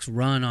Pak's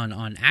run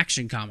on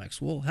Action Comics.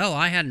 Well, hell,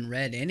 I hadn't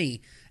read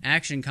any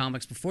Action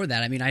Comics before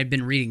that. I mean, I had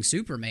been reading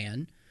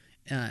Superman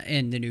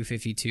and the New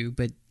 52,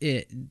 but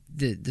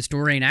the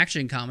story in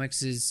Action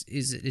Comics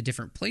is a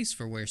different place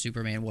for where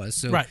Superman was.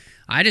 So right.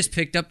 I just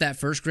picked up that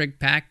first Greg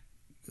Pak,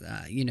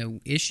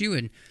 issue,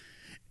 and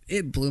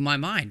it blew my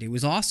mind. It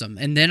was awesome.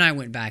 And then I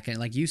went back and,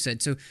 like you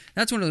said, so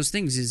that's one of those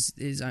things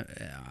is I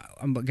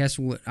guess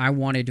what I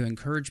wanted to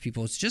encourage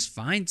people is just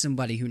find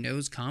somebody who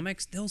knows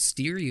comics. They'll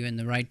steer you in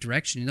the right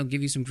direction, and they'll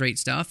give you some great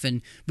stuff.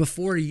 And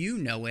before you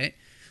know it,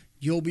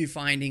 you'll be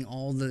finding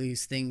all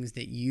these things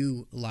that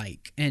you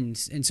like. And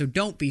so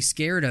don't be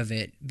scared of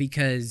it,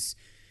 because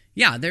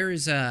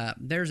there's a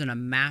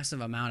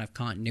massive amount of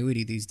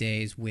continuity these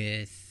days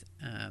with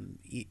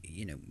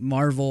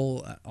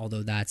Marvel,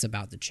 although that's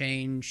about to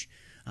change.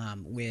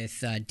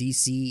 With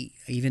DC,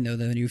 even though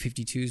the New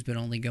 52 has been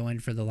only going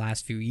for the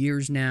last few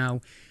years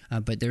now,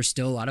 but there's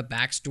still a lot of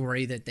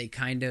backstory that they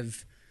kind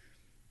of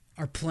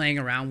are playing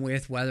around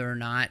with, whether or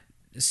not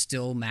it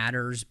still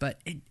matters.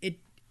 But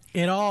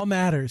it all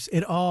matters.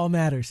 It all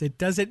matters. It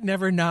doesn't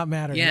never not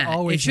matter. Yeah, it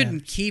always shouldn't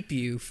matters. keep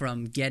you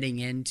from getting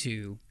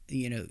into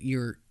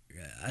your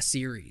a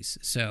series.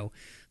 So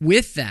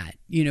with that,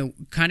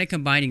 kind of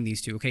combining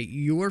these two, okay,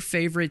 your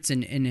favorites,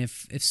 and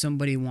if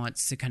somebody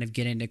wants to kind of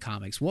get into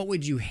comics, what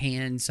would you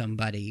hand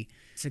somebody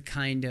to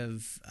kind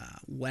of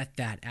whet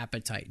that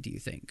appetite, do you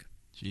think?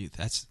 Gee,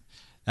 that's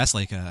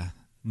like a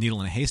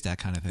needle in a haystack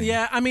kind of thing.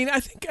 Yeah, I mean, I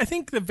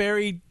think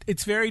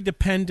it's very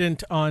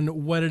dependent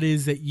on what it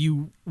is that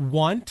you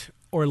want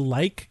or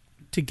like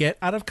to get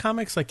out of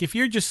comics. Like if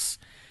you're just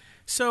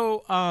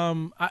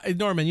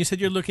Norman, you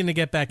said you're looking to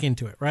get back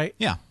into it, right?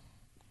 Yeah.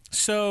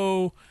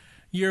 So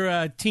you're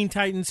a Teen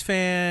Titans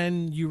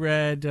fan. You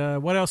read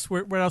what else?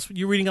 Where else?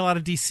 You're reading a lot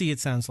of DC. It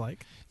sounds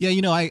like.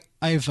 Yeah,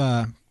 I've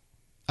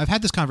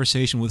had this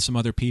conversation with some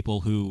other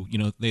people who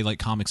they like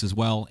comics as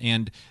well,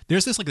 and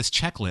there's this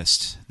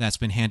checklist that's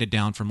been handed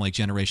down from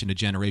generation to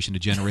generation to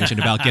generation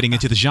about getting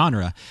into the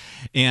genre.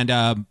 And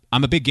I'm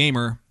a big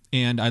gamer,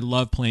 and I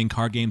love playing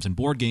card games and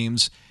board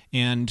games.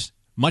 And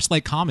much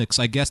like comics,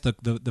 I guess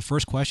the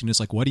first question is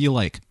what do you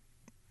like?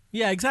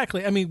 Yeah,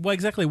 exactly. I mean,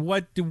 what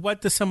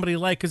does somebody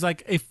like? Because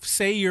if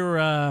you're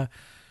a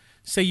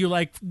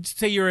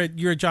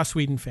Joss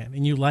Whedon fan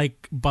and you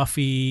like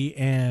Buffy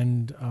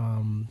and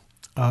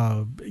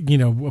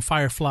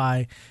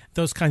Firefly,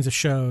 those kinds of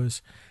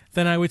shows,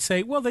 then I would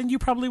say, well, then you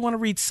probably want to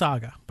read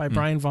Saga by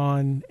Brian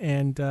Vaughan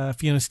and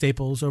Fiona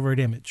Staples over at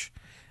Image.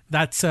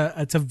 It's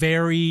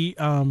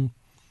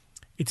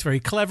very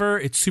clever.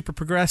 It's super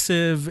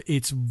progressive.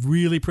 It's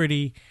really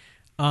pretty.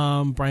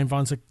 Brian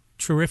Vaughan's a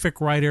terrific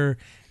writer,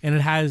 and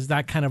it has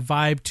that kind of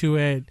vibe to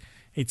it.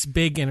 It's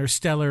big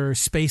interstellar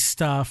space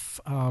stuff,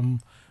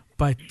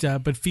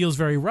 but feels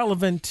very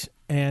relevant,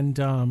 and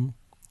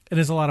it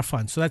is a lot of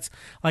fun. So that's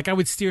I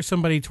would steer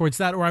somebody towards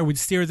that, or I would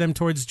steer them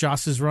towards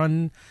Joss's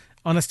run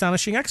on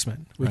Astonishing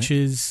X-Men, which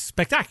is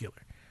spectacular.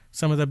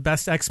 Some of the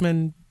best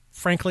X-Men,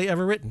 frankly,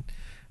 ever written.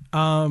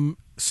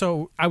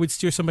 So I would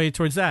steer somebody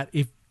towards that.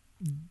 If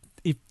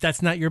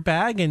that's not your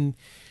bag, and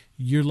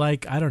you're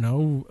I don't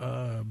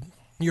know,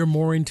 you're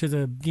more into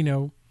the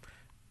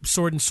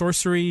sword and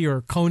sorcery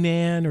or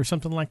Conan or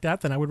something like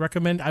that, then I would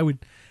recommend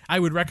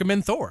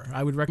Thor.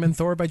 I would recommend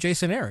Thor by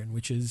Jason Aaron,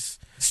 which is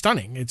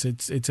stunning. It's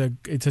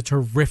a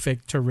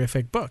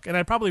terrific book. And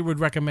I probably would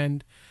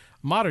recommend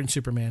modern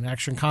Superman,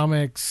 Action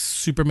Comics,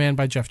 Superman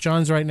by Jeff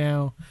Johns right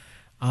now.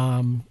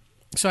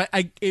 So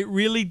it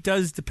really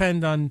does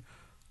depend on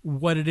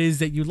what it is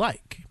that you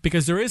like,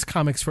 because there is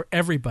comics for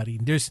everybody.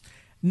 There's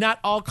not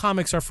all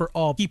comics are for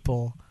all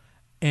people.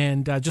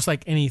 And just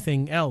like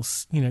anything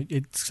else,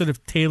 it's sort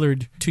of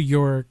tailored to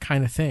your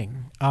kind of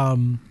thing. I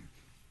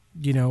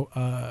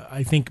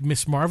think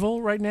Miss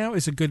Marvel right now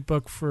is a good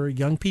book for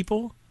young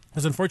people,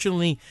 because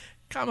unfortunately,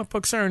 comic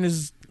books aren't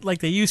as like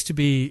they used to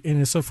be,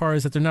 in so far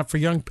as that they're not for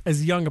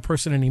as young a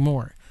person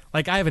anymore.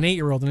 Like I have an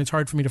 8-year-old, and it's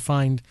hard for me to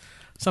find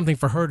something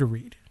for her to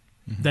read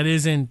that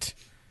isn't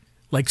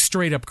like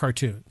straight up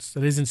cartoons,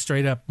 that isn't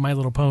straight up My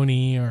Little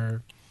Pony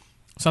or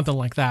something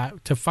like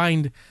that. To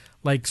find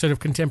like sort of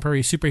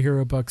contemporary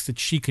superhero books that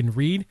she can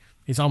read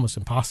is almost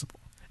impossible.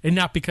 And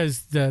not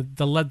because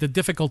the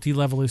difficulty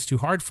level is too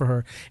hard for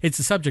her. It's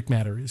the subject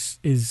matter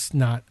is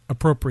not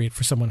appropriate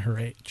for someone her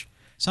age.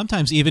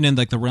 Sometimes even in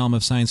like the realm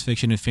of science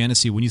fiction and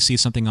fantasy, when you see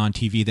something on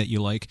TV that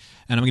you like,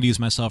 and I'm going to use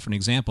myself for an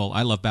example,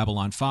 I love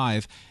Babylon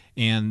 5,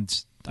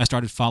 and I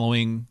started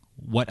following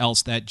what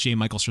else that J.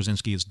 Michael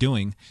Straczynski is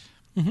doing.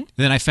 Mm-hmm.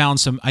 Then I found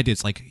some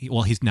ideas like,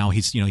 well, he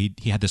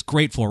had this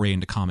great foray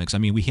into comics. I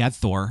mean, we had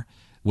Thor,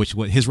 which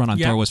his run on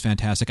Thor was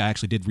fantastic. I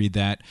actually did read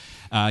that.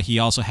 He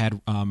also had,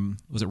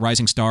 was it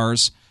Rising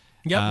Stars?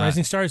 Yeah,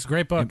 Rising Stars,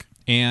 great book.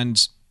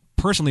 And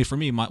personally, for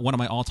me, one of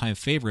my all-time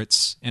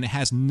favorites, and it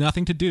has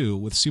nothing to do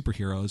with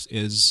superheroes,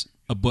 is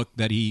a book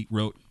that he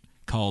wrote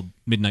called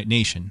Midnight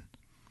Nation.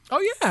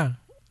 Oh, yeah.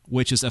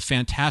 Which is a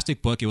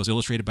fantastic book. It was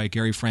illustrated by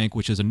Gary Frank,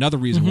 which is another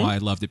reason why I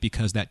loved it,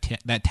 because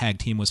that tag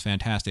team was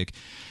fantastic.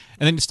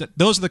 And then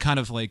those are the kind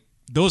of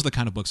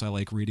books I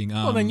like reading.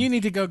 Well, then you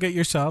need to go get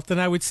yourself. Then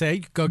I would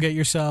say go get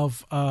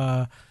yourself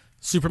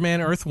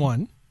Superman Earth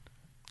 1.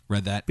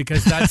 Read that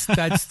because that's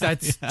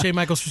J.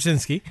 Michael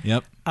Straczynski.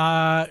 Yep.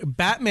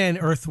 Batman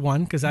Earth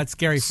 1 because that's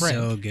Gary Frank.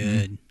 So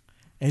good.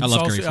 I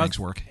love Gary Frank's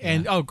work.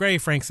 And Gary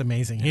Frank's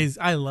amazing. Yeah.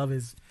 I love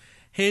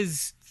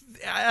his.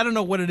 I don't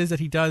know what it is that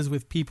he does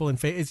with people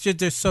and it's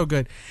just so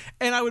good.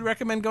 And I would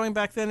recommend going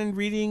back then and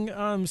reading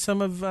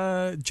some of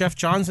Jeff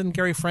Johns and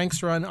Gary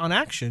Frank's run on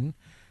Action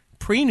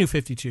pre-New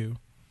 52.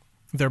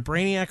 Their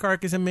Brainiac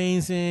arc is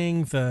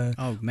amazing. The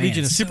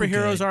Legion of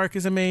Superheroes arc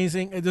is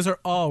amazing. Those are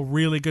all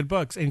really good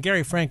books. And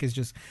Gary Frank is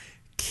just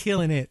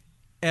killing it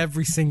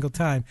every single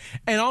time.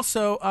 And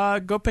also,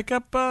 go pick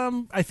up,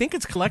 I think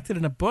it's collected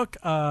in a book,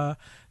 The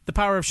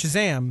Power of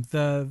Shazam,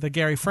 the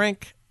Gary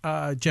Frank,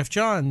 Jeff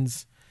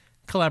Johns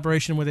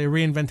collaboration where they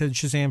reinvented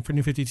Shazam for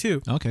New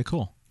 52. Okay,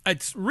 cool.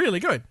 It's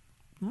really good.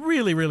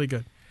 Really, really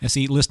good. Yeah,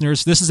 see,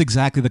 listeners, this is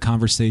exactly the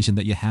conversation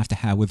that you have to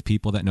have with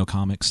people that know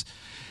comics,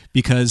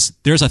 because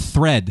there's a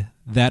thread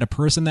that a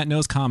person that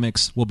knows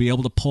comics will be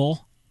able to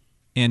pull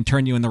and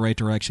turn you in the right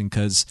direction,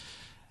 because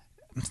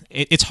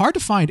it's hard to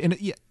find, and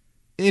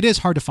it is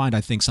hard to find,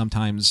 I think,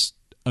 sometimes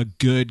a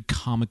good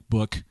comic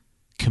book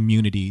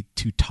community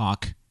to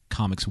talk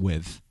comics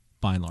with,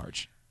 by and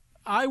large.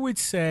 I would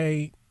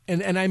say...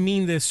 And I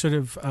mean this sort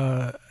of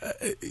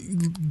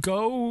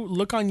go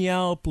look on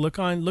Yelp, look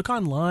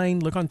online,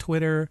 look on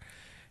Twitter,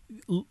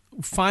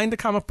 find the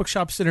comic book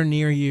shops that are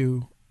near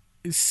you,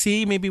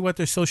 see maybe what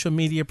their social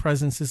media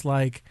presence is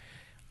like,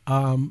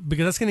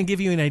 because that's going to give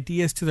you an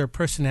idea as to their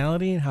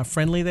personality and how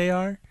friendly they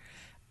are,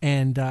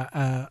 and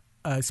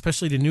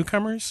especially to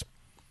newcomers.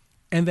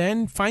 And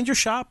then find your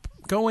shop,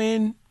 go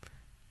in,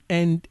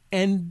 and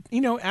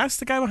ask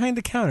the guy behind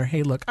the counter,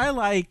 hey, look, I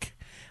like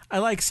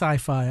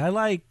sci-fi. I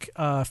like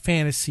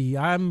fantasy.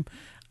 I'm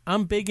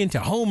big into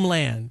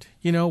Homeland,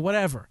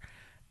 whatever.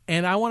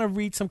 And I want to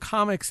read some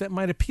comics that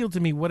might appeal to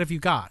me. What have you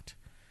got?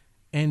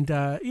 And,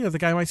 the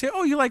guy might say,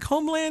 oh, you like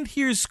Homeland?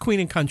 Here's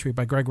Queen and Country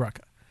by Greg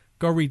Rucka.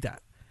 Go read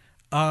that.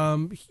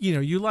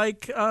 You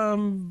like,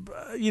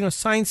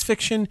 science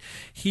fiction?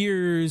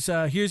 Here's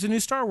a new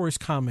Star Wars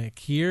comic.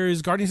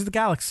 Here's Guardians of the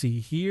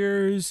Galaxy.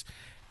 Here's,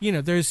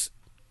 there's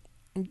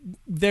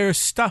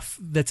stuff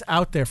that's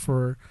out there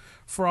for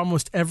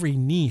almost every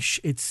niche.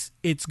 It's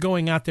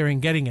going out there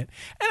and getting it.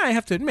 And I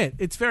have to admit,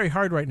 it's very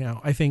hard right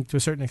now, I think, to a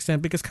certain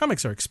extent, because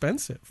comics are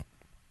expensive.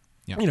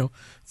 Yeah.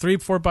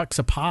 $3-4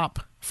 a pop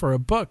for a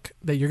book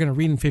that you're going to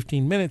read in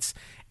 15 minutes,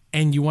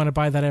 and you want to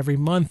buy that every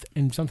month,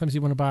 and sometimes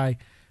you want to buy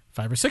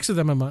 5 or 6 of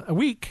them a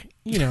week.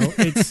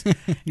 It's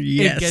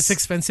It gets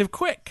expensive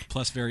quick.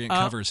 Plus variant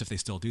covers if they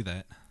still do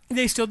that.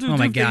 They still do. Oh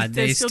my God!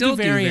 They still do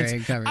variants.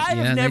 Variant covers. I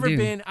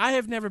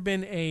have never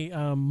been a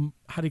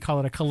how do you call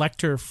it, a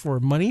collector for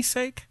money's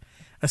sake,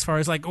 as far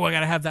as like, I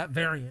gotta have that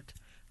variant,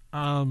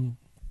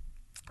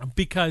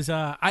 because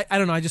I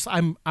don't know. I just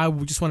want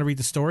to read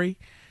the story.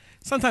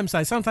 Sometimes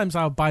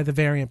I'll buy the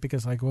variant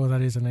because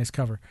that is a nice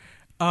cover.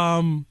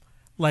 I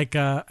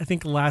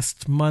think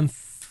last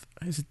month,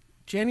 is it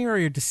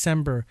January or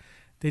December,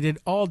 they did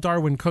all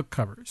Darwin Cook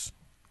covers.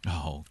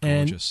 Oh,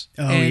 gorgeous.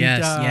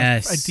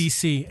 Yes. At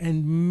DC,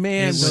 and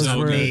man, It was those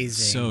were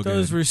amazing. So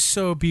those good. were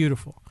so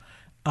beautiful.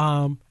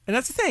 And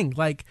that's the thing,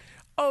 like,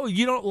 oh,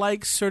 you don't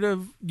like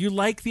you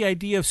like the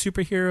idea of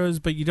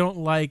superheroes, but you don't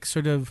like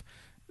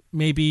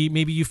maybe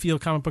you feel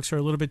comic books are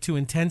a little bit too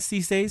intense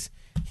these days.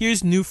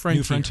 Here's New Frontier.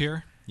 New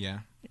Frontier? Yeah.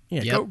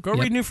 Yeah, Yep, go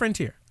read New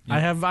Frontier.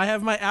 Yep. I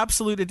have my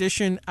absolute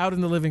edition out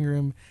in the living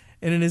room,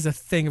 and it is a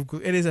thing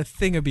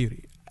of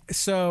beauty.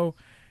 So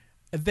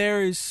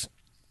there's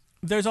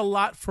a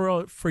lot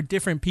for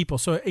different people.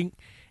 So it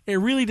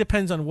really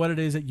depends on what it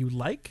is that you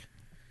like,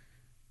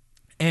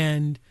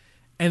 and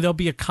there'll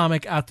be a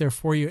comic out there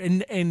for you.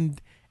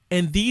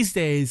 And these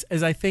days,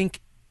 as I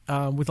think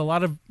with a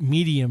lot of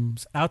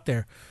mediums out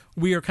there,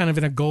 we are kind of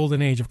in a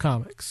golden age of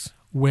comics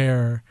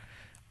where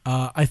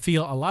I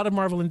feel a lot of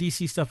Marvel and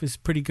DC stuff is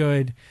pretty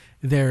good.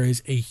 There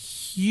is a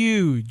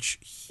huge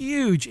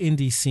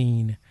indie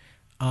scene,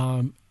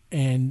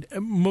 and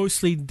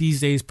mostly these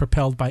days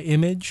propelled by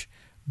Image,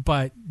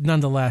 but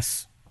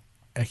nonetheless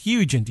a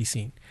huge indie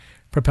scene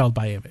propelled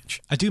by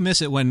Image. I do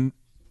miss it when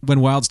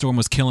Wildstorm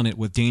was killing it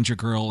with Danger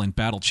Girl and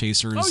Battle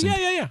Chasers. Oh,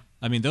 yeah.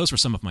 I mean, those were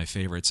some of my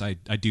favorites. I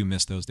do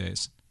miss those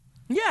days.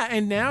 Yeah,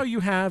 and now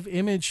you have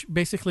Image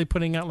basically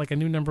putting out like a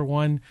new number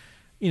one,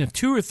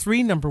 2 or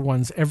 3 number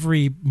ones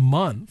every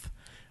month,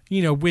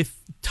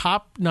 with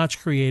top-notch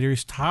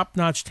creators,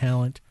 top-notch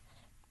talent,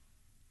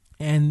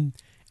 and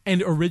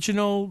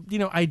original,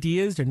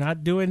 ideas. They're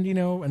not doing,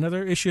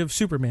 another issue of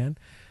Superman.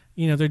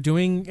 They're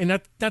doing,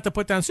 and not to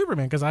put down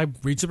Superman, because I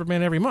read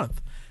Superman every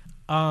month,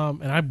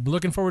 and I'm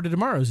looking forward to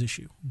tomorrow's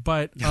issue.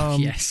 But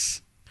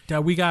Yes.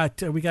 we got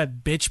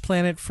Bitch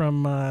Planet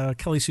from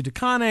Kelly Sue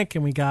DeConnick,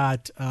 and we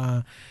got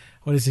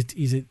what is it?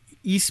 Is it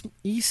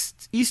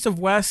East of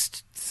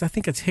West? I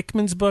think it's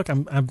Hickman's book.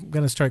 I'm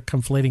going to start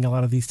conflating a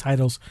lot of these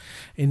titles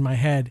in my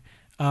head.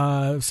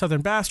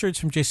 Southern Bastards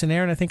from Jason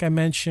Aaron, I think I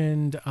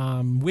mentioned.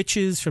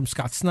 Witches from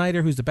Scott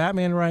Snyder, who's the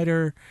Batman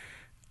writer.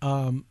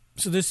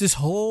 So there's this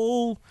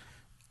whole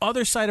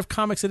other side of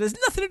comics that has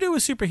nothing to do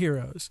with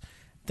superheroes,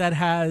 that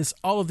has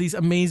all of these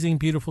amazing,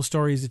 beautiful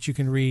stories that you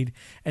can read.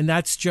 And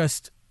that's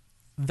just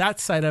that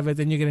side of it.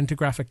 Then you get into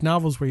graphic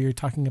novels where you're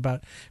talking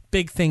about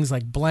big things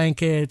like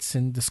Blankets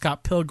and the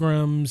Scott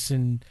Pilgrims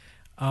and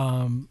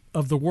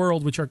of the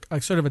world, which are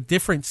sort of a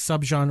different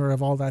subgenre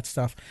of all that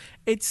stuff.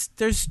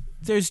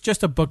 There's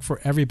just a book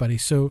for everybody.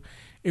 So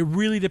it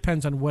really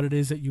depends on what it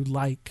is that you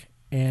like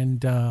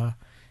and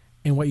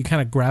what you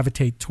kind of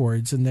gravitate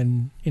towards, and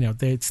then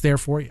it's there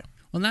for you.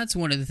 Well, that's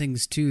one of the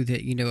things too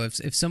that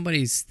if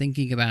somebody's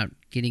thinking about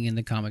getting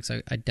into comics,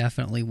 I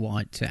definitely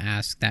want to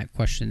ask that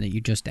question that you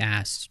just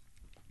asked,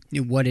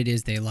 what it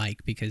is they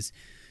like, because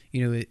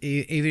even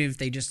if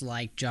they just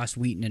like Joss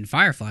Whedon and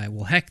Firefly,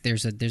 well, heck,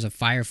 there's a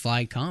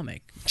Firefly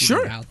comic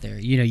out there.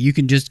 You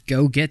can just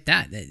go get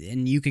that,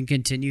 and you can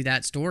continue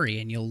that story,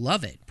 and you'll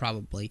love it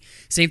probably.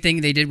 Same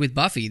thing they did with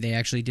Buffy. They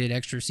actually did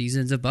extra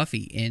seasons of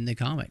Buffy in the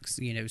comics.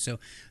 So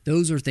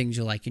those are things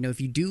you like.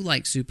 If you do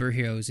like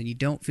superheroes and you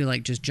don't feel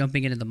like just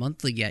jumping into the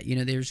monthly yet,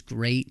 there's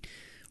great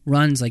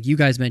runs like you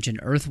guys mentioned.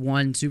 Earth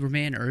 1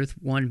 Superman, Earth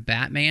 1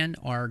 Batman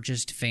are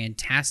just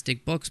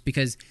fantastic books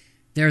because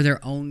they're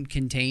their own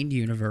contained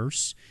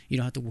universe. You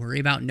don't have to worry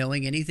about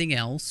knowing anything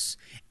else,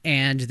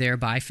 and they're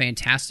by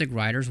fantastic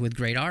writers with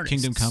great artists.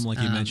 Kingdom Come, like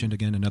you mentioned,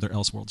 again, another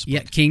Elseworlds book.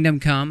 Yeah, Kingdom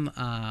Come.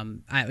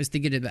 I was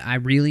thinking I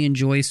really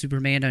enjoy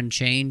Superman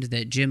Unchained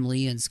that Jim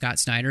Lee and Scott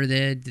Snyder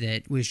did.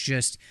 That was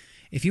just,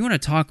 if you want to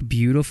talk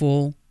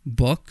beautiful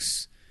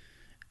books,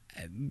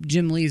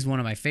 Jim Lee is one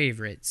of my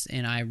favorites,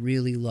 and I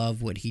really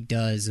love what he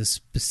does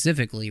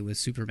specifically with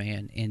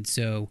Superman, and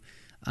so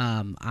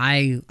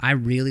I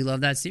really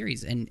love that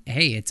series. And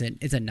hey, it's a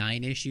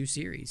 9-issue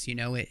series.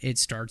 It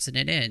starts and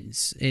it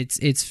ends.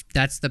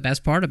 That's the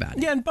best part about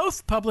it. Yeah, and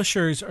both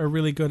publishers are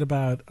really good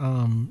about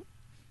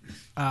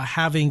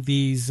having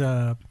these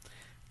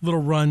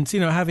little runs,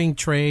 having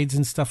trades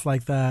and stuff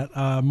like that.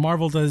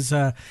 Marvel does.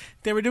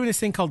 They were doing this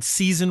thing called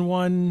Season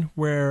 1,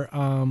 where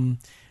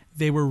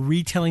they were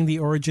retelling the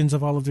origins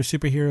of all of their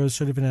superheroes,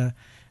 sort of in a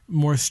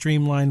more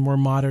streamlined, more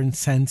modern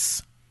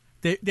sense.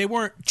 They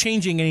weren't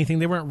changing anything.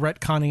 They weren't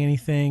retconning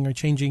anything or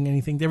changing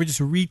anything. They were just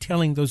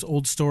retelling those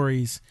old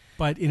stories,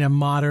 but with a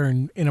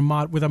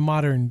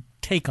modern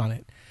take on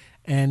it.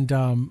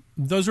 And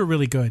those were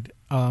really good,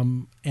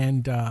 and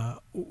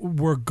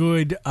were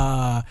good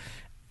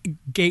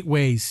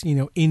gateways,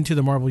 into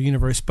the Marvel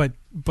universe. But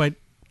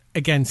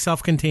again,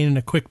 self-contained in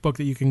a quick book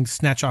that you can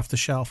snatch off the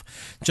shelf,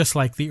 just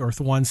like the Earth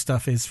 1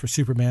 stuff is for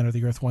Superman or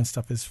the Earth 1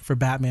 stuff is for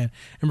Batman.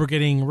 And we're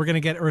going to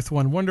get Earth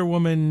 1 Wonder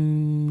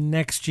Woman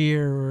next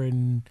year,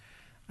 and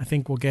I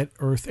think we'll get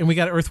we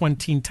got Earth 1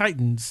 Teen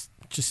Titans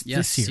this year.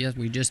 Yes,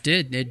 we just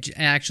did. It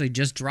actually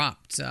just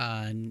dropped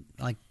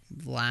like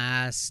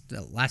last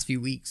few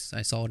weeks.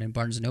 I saw it in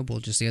Barnes & Noble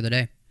just the other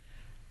day.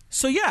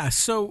 So yeah,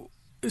 so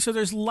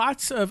there's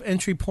lots of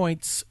entry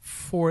points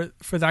for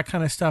that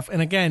kind of stuff.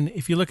 And again,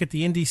 if you look at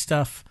the indie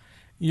stuff,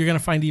 you're going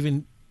to find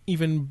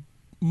even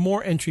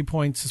more entry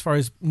points as far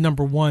as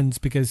number ones,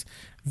 because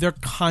they're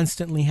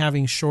constantly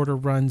having shorter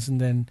runs and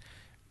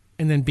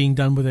and then being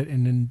done with it,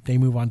 and then they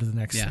move on to the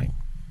next Yeah. thing.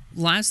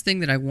 Last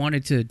thing that I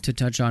wanted to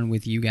touch on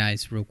with you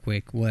guys real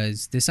quick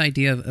was this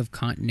idea of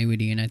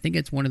continuity, and I think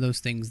it's one of those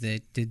things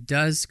that it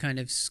does kind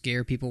of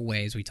scare people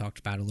away, as we talked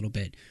about a little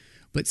bit.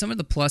 But some of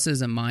the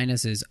pluses and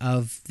minuses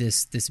of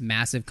this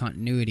massive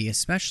continuity,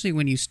 especially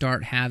when you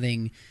start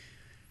having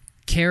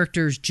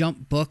characters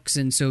jump books,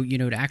 and so,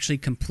 to actually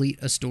complete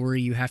a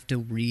story, you have to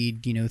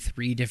read,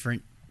 3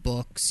 different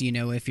books.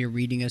 If you're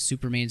reading a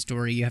Superman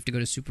story, you have to go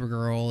to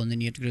Supergirl, and then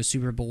you have to go to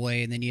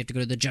Superboy, and then you have to go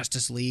to the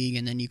Justice League,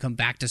 and then you come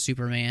back to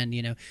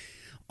Superman.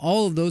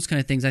 All of those kind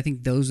of things. I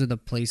think those are the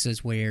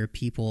places where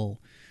people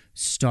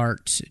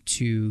start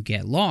to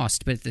get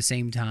lost, but at the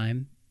same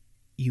time,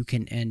 you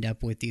can end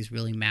up with these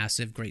really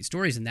massive, great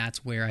stories, and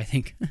that's where I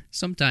think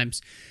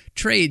sometimes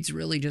trades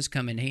really just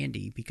come in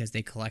handy, because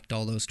they collect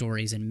all those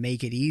stories and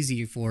make it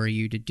easier for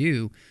you to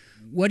do.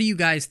 What do you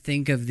guys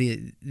think of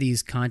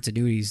these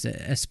continuities,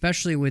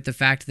 especially with the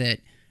fact that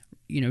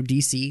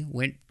DC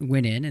went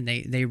in and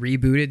they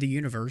rebooted the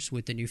universe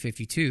with the New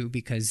 52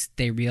 because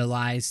they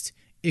realized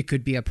it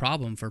could be a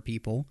problem for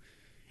people,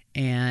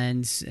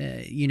 and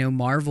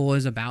Marvel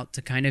is about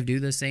to kind of do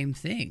the same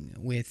thing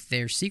with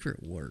their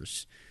Secret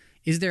Wars.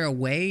 Is there a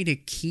way to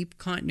keep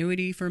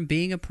continuity from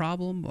being a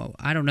problem? Well,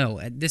 I don't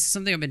know. This is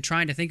something I've been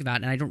trying to think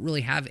about, and I don't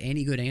really have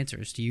any good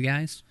answers. Do you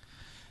guys?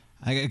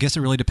 I guess it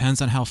really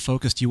depends on how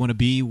focused you want to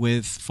be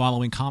with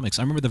following comics.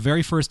 I remember the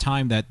very first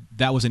time that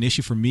was an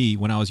issue for me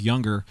when I was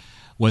younger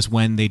was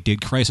when they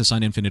did Crisis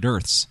on Infinite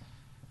Earths,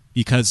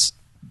 because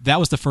that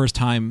was the first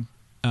time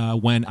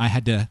when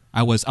I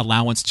was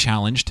allowance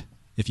challenged,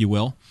 if you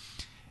will,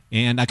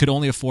 and I could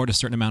only afford a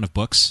certain amount of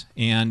books.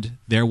 And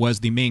there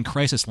was the main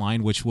Crisis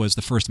line, which was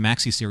the first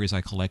maxi series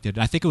I collected.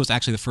 And I think it was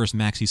actually the first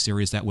maxi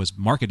series that was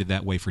marketed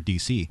that way for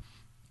DC.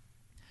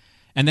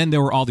 And then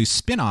there were all these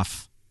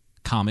spin-off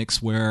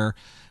comics where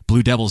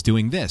Blue Devil's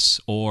doing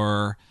this,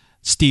 or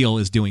Steel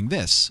is doing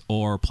this,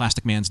 or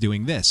Plastic Man's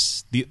doing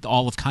this.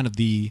 All of kind of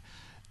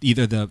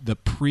either the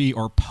pre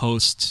or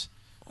post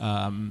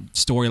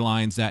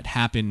storylines that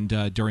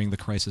happened during the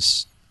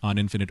Crisis on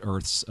Infinite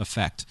Earths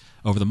effect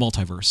over the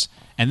multiverse.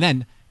 And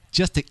then,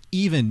 just to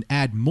even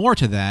add more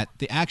to that,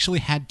 they actually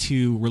had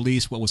to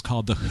release what was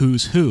called the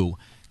Who's Who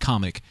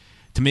comic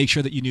to make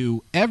sure that you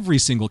knew every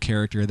single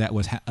character that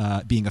was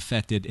being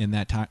affected in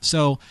that time.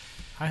 So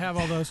I have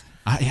all those.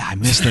 I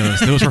missed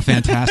those. Those were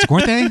fantastic,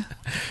 weren't they?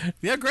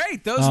 Yeah,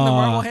 great. Those in the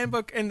Marvel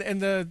Handbook and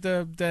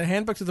the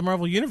handbooks of the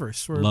Marvel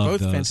Universe were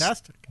both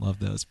fantastic. Love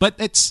those.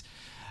 But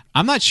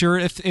I'm not sure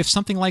if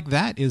something like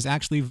that is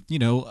actually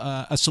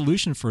a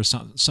solution for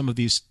some of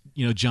these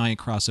giant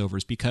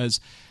crossovers, because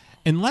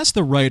unless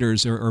the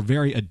writers are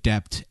very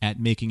adept at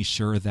making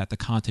sure that the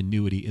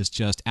continuity is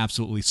just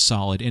absolutely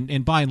solid,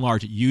 and by and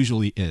large it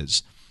usually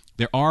is.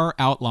 There are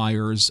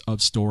outliers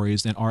of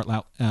stories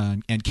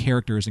and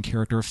characters and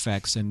character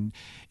effects and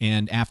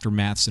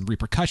aftermaths and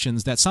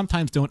repercussions that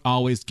sometimes don't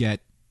always get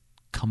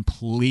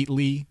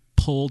completely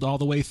pulled all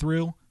the way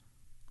through.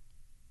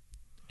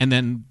 And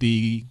then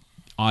the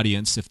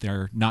audience, if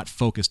they're not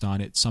focused on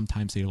it,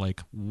 sometimes they're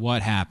like,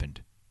 what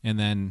happened? And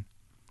then,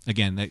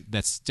 again,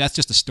 that's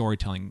just a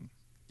storytelling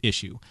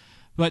issue.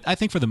 But I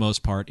think for the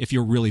most part, if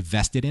you're really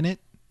vested in it,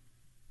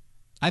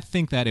 I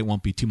think that it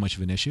won't be too much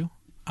of an issue.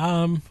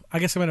 I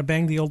guess I'm going to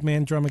bang the old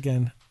man drum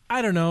again.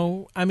 I don't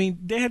know. I mean,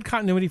 they had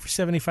continuity for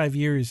 75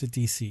 years at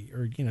DC,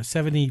 or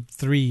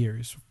 73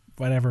 years,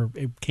 whatever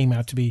it came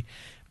out to be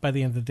by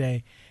the end of the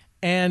day.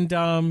 And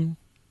I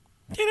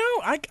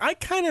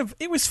kind of,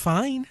 it was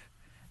fine.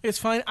 It's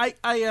fine. I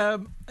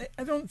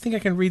don't think I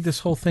can read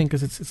this whole thing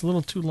because it's a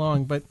little too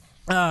long, but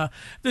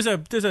there's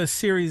a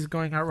series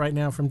going out right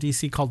now from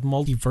DC called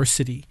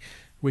Multiversity,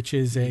 which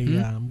is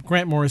a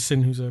Grant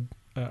Morrison, who's a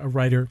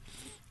writer,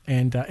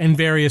 and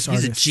various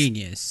artists. He's a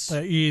genius.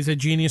 He's a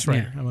genius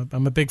writer. Yeah.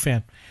 I'm a big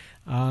fan.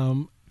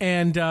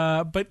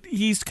 But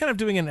he's kind of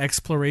doing an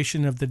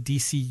exploration of the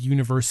DC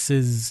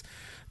universes,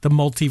 the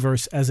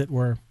multiverse, as it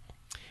were.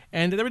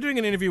 And they were doing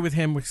an interview with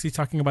him, which he's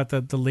talking about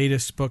the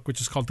latest book,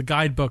 which is called The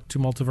Guidebook to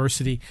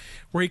Multiversity,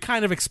 where he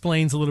kind of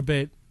explains a little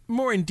bit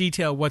more in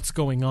detail what's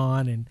going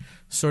on and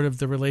sort of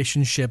the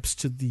relationships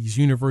to these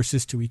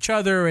universes to each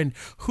other and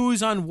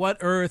who's on what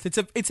Earth.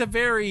 It's a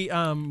very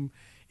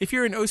if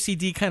you're an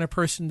OCD kind of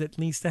person that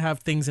needs to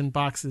have things in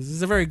boxes,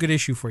 it's a very good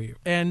issue for you.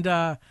 And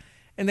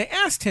they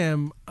asked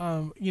him,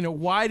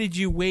 why did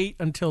you wait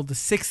until the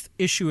 6th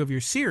issue of your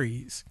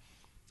series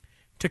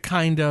to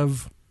kind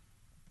of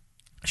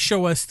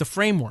show us the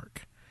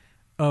framework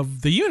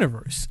of the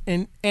universe?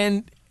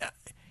 And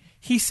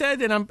he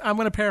said, and I'm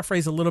going to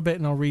paraphrase a little bit,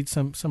 and I'll read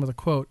some of the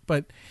quote,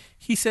 but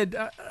he said,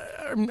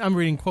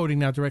 I'm quoting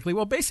now directly.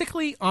 Well,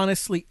 basically,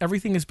 honestly,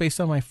 everything is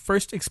based on my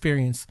first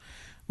experience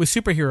with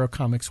superhero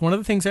comics. One of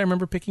the things I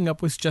remember picking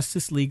up was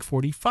Justice League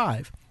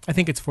 45. I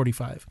think it's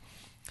 45.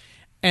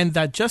 and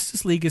that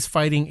Justice League is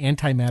fighting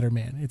Antimatter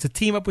Man. It's a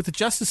team up with the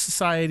Justice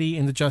Society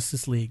and the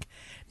Justice League.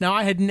 Now,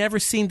 I had never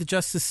seen the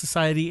Justice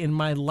Society in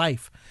my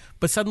life,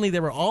 but suddenly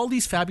there were all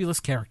these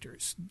fabulous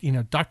characters,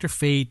 Dr.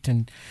 Fate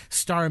and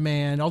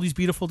Starman, all these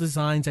beautiful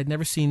designs I'd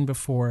never seen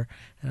before.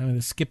 And I'm going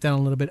to skip down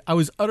a little bit. I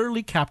was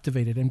utterly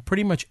captivated, and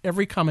pretty much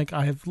every comic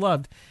I have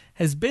loved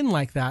has been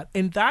like that.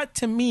 And that,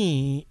 to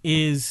me,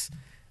 is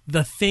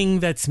the thing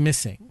that's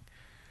missing.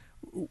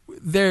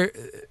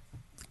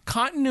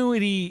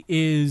 Continuity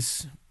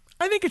is,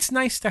 I think it's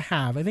nice to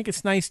have. I think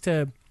it's nice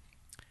to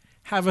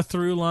have a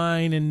through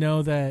line and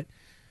know that,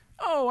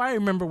 I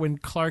remember when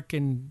Clark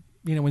and,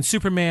 when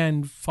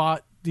Superman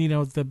fought,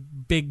 the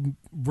big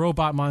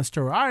robot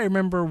monster. Or I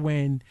remember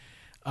when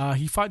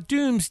he fought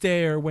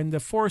Doomsday, or when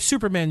the 4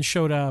 Supermen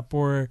showed up,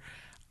 or,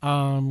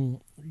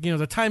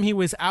 the time he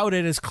was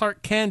outed as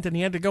Clark Kent and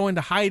he had to go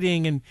into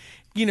hiding. And,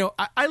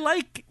 I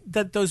like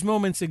that those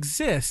moments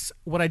exist.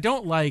 What I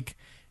don't like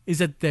is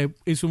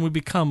when we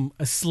become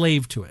a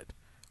slave to it.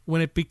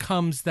 When it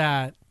becomes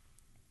that,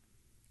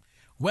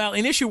 well,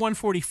 in issue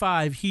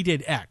 145, he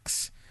did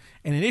X.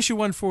 And in issue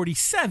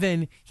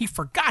 147, he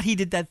forgot he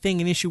did that thing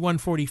in issue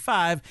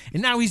 145,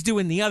 and now he's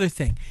doing the other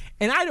thing.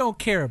 And I don't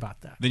care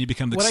about that. Then you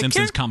become the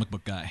Simpsons comic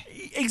book guy.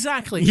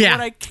 Exactly. Yeah.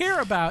 What I care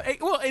about,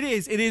 it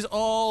is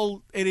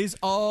all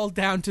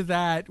down to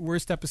that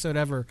worst episode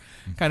ever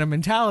kind of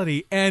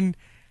mentality. And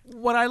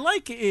what I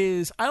like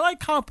is, I like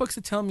comic books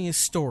that tell me a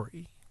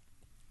story.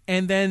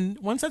 And then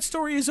once that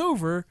story is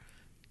over,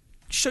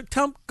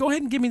 go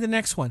ahead and give me the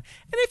next one.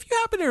 And if you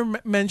happen to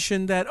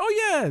mention that,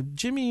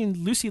 Jimmy and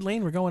Lucy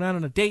Lane were going out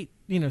on a date,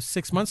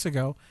 6 months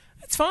ago,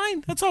 that's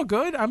fine. That's all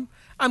good.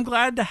 I'm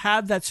glad to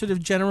have that sort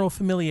of general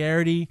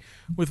familiarity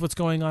with what's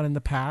going on in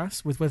the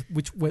past, with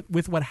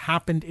what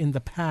happened in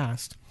the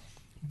past.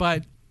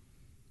 But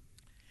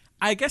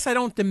I guess I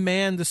don't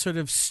demand the sort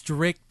of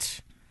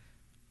strict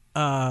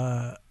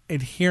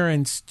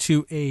adherence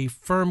to a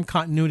firm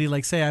continuity,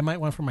 like, say, I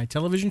might want for my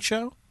television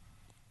show.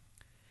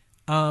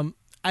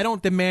 I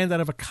don't demand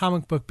that of a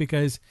comic book,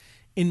 because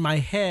in my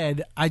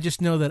head, I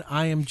just know that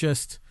I am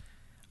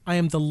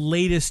the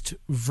latest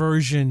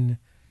version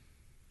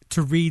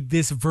to read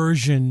this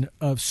version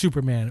of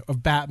Superman,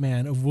 of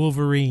Batman, of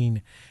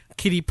Wolverine.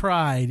 Kitty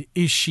Pryde,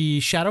 is she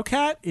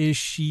Shadowcat? Is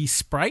she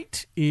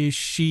Sprite? Is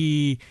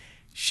she's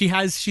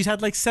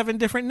had like 7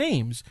 different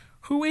names.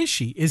 Who is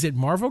she? Is it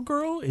Marvel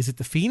Girl? Is it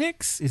the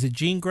Phoenix? Is it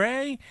Jean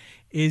Grey?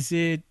 Is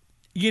it,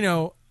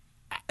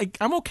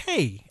 I'm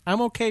okay.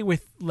 I'm okay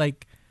with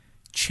like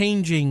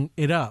changing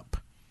it up,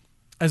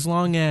 as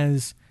long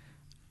as,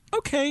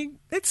 I can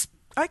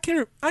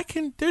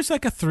there's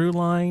like a through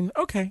line.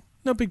 Okay,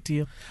 no big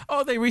deal.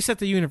 Oh, they reset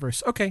the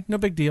universe. Okay, no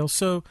big deal.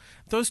 So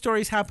those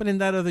stories happened in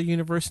that other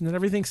universe, and then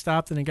everything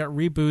stopped and it got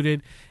rebooted,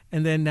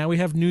 and then now we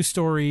have new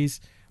stories,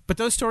 but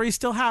those stories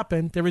still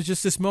happened. There was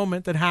just this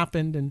moment that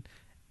happened,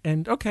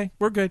 and okay,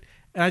 we're good.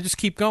 And I just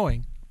keep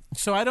going.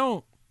 So I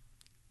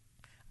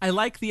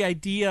like the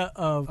idea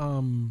of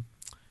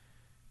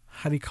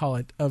how do you call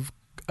it, of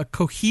a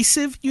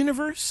cohesive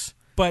universe,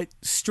 but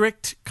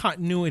strict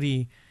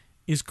continuity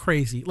is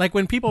crazy. Like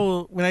when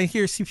I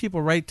see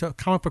people write to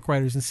comic book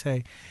writers and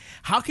say,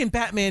 how can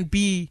Batman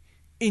be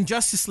in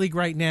Justice League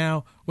right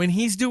now when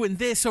he's doing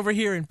this over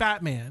here in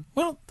Batman?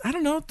 Well, I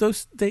don't know.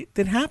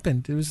 That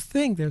happened. It was a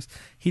thing.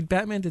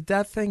 Batman did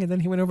that thing, and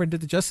then he went over and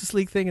did the Justice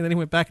League thing, and then he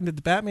went back and did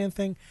the Batman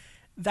thing.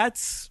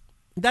 That's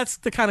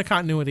the kind of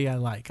continuity I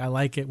like. I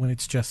like it when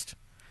it's just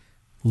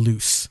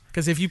loose.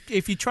 Because if you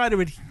try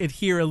to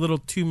adhere a little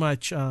too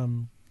much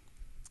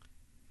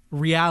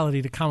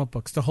reality to comic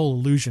books, the whole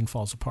illusion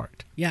falls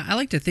apart. Yeah, I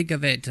like to think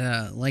of it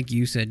like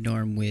you said,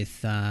 Norm,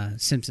 with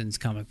Simpsons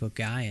comic book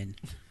guy, and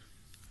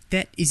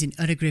that is an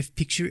autographed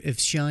picture of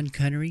Sean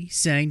Connery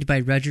signed by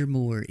Roger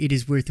Moore. It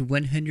is worth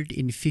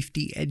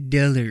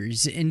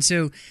 $150. And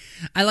so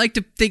I like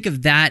to think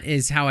of that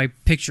as how I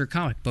picture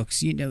comic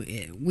books.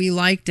 We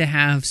like to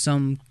have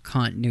some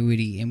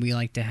continuity, and we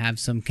like to have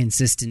some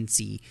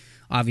consistency,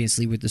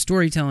 obviously, with the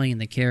storytelling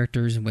and the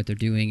characters and what they're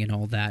doing and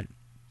all that.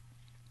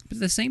 But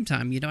at the same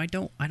time, I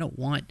don't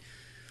want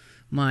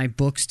my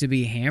books to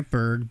be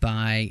hampered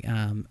by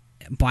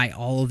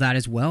all of that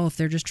as well. If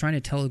they're just trying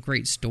to tell a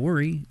great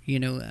story,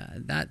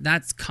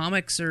 that's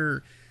comics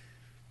are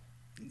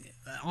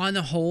on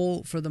the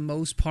whole, for the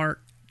most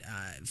part,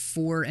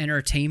 for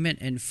entertainment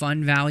and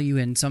fun value,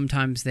 and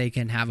sometimes they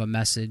can have a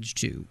message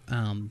too.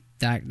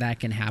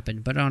 That can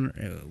happen, but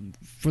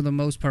for the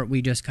most part,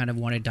 we just kind of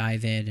want to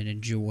dive in and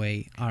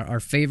enjoy our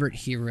favorite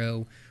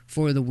hero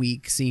for the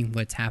week, seeing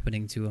what's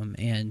happening to them.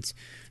 And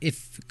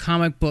if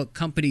comic book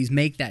companies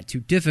make that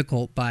too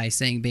difficult by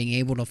saying being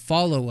able to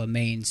follow a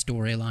main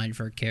storyline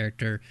for a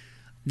character,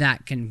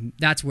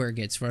 that's where it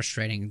gets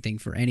frustrating, I think,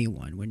 for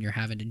anyone, when you're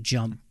having to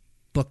jump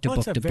book to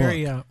book to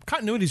book.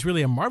 Continuity is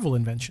really a Marvel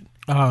invention.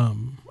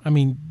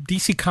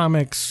 DC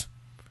Comics,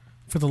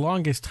 for the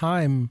longest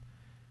time,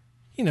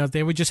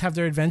 they would just have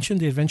their adventure.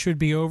 The adventure would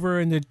be over,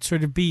 and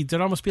there'd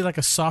almost be like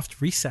a soft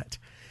reset.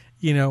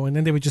 and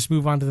then they would just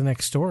move on to the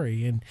next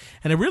story. And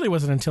it really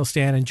wasn't until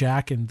Stan and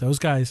Jack and those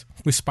guys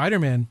with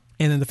Spider-Man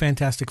and then the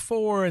Fantastic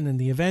Four and then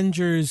the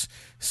Avengers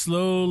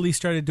slowly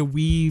started to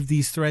weave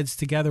these threads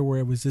together where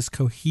it was this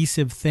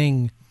cohesive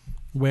thing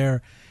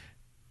where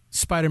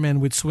Spider-Man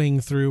would swing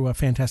through a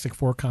Fantastic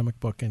Four comic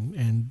book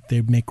and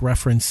they'd make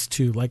reference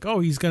to like, oh,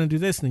 he's going to do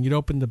this. And then you'd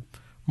open the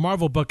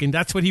Marvel book and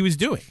that's what he was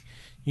doing.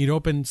 You'd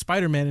open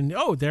Spider-Man and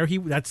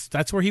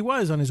that's where he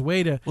was on his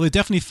way to. Well, they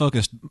definitely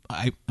focused.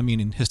 I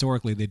mean,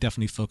 historically, they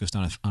definitely focused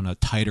on a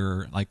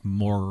tighter, like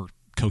more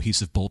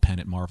cohesive bullpen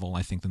at Marvel,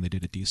 I think, than they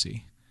did at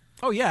DC.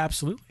 Oh yeah,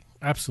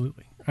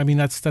 absolutely. I mean,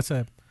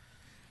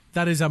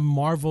 that is a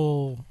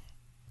Marvel,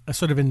 a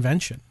sort of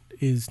invention.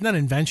 Is not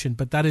invention,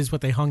 but that is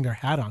what they hung their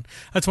hat on.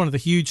 That's one of the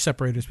huge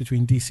separators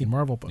between DC and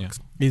Marvel books.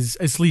 Yeah. Is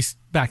at least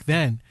back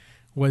then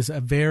was a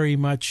very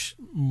much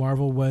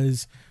Marvel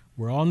was.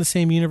 We're all in the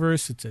same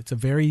universe. It's a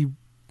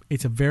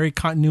very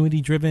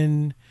continuity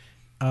driven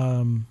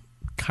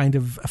kind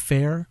of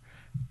affair,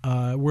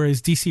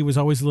 whereas DC was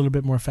always a little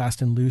bit more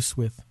fast and loose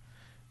with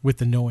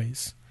the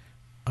noise,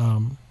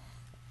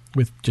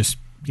 with just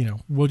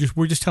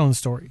we're just telling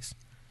stories,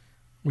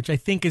 which I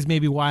think is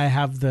maybe why I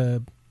have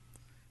the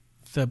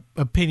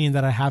opinion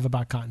that I have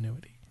about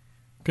continuity,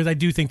 because I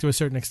do think to a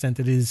certain extent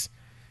it is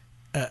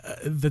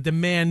the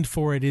demand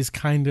for it is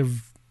kind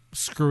of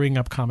screwing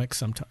up comics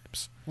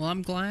sometimes. Well,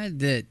 I'm glad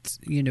that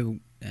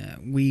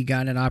we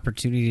got an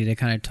opportunity to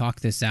kind of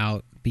talk this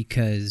out,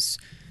 because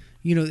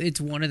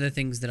it's one of the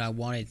things that I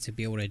wanted to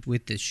be able to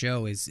with this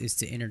show is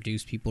to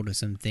introduce people to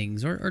some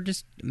things or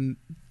just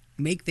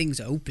make things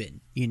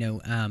open,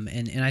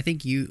 and I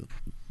think you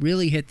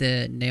really hit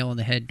the nail on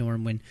the head,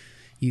 Norm, when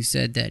you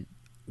said that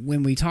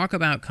when we talk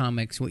about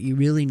comics, what you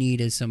really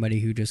need is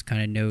somebody who just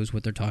kind of knows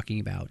what they're talking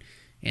about.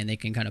 And they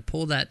can kind of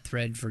pull that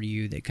thread for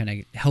you that kind of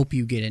help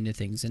you get into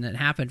things. And it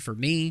happened for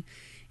me,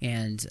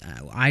 and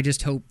I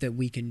just hope that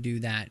we can do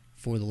that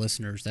for the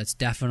listeners. That's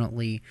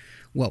definitely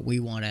what we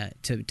want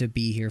to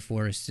be here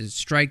for, is to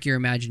strike your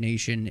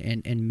imagination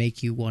and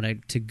make you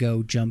want to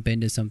go jump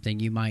into something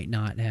you might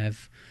not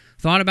have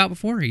thought about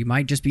before. You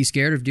might just be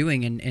scared of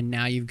doing, and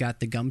now you've got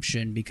the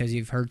gumption because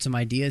you've heard some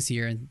ideas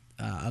here and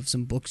of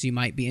some books you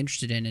might be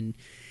interested in. And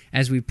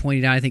as we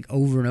pointed out, I think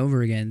over and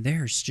over again,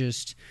 there's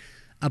just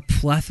a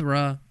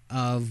plethora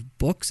of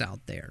books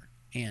out there,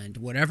 and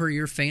whatever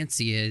your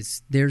fancy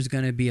is, there's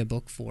going to be a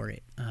book for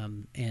it.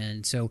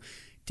 And so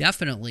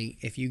definitely,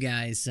 if you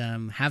guys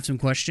have some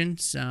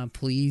questions,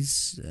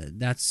 please,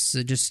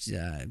 just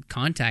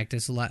contact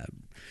us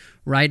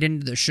right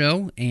into the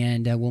show,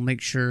 and we'll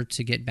make sure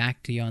to get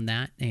back to you on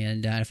that.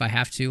 And if I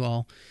have to,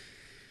 I'll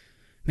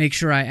make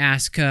sure I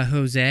ask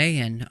Jose,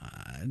 and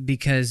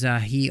because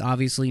he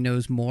obviously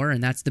knows more,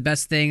 and that's the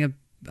best thing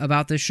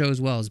about this show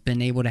as well, has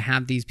been able to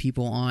have these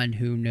people on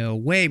who know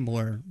way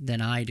more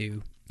than I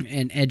do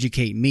and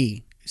educate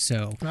me.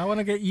 So I want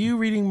to get you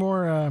reading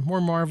more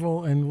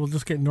Marvel, and we'll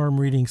just get Norm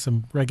reading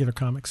some regular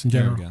comics in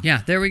general.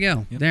 There we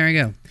go. Yep. There we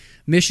go.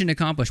 Mission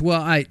accomplished.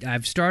 Well,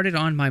 I've started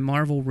on my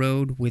Marvel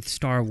road with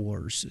Star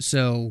Wars,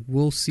 so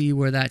we'll see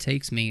where that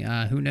takes me.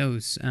 Who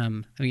knows?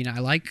 I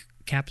like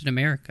Captain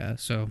America,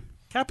 so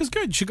Cap is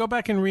good. You should go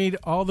back and read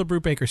all the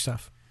Brubaker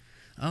stuff.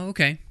 Oh,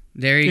 okay.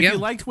 There you go. If you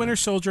liked Winter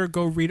Soldier,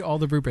 go read all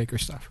the Brubaker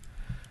stuff.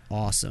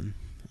 Awesome.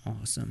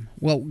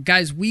 Well,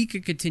 guys, we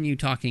could continue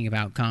talking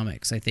about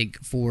comics, I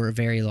think, for a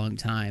very long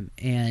time,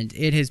 and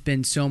it has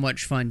been so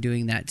much fun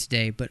doing that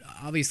today, but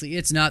obviously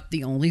it's not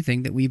the only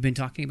thing that we've been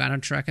talking about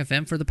on Trek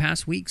FM for the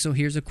past week, so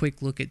here's a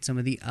quick look at some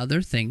of the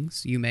other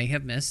things you may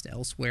have missed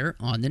elsewhere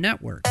on the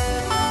network.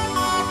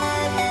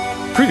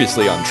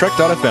 Previously on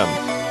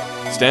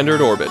Trek.fm,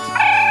 Standard Orbit.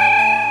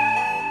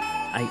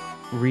 I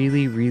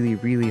really, really,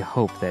 really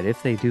hope that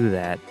if they do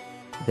that,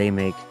 they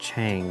make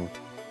Chang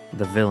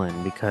the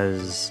villain,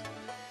 because,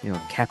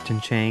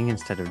 Captain Chang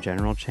instead of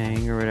General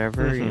Chang or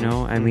whatever,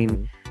 I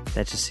mean,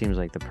 that just seems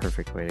like the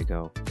perfect way to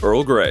go.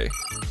 Earl Grey.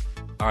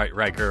 All right,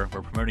 Riker,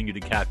 we're promoting you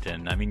to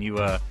captain. I mean, you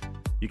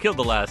killed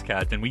the last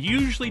captain. We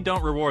usually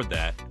don't reward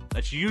that.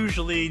 That's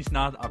usually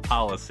not our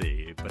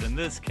policy, but in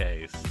this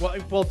case...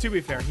 Well, to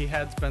be fair, he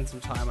had spent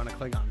some time on a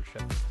Klingon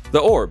ship. The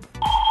Orb.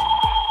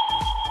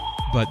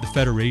 But the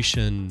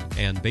Federation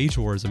and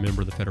Bajor, as a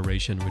member of the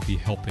Federation, would be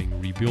helping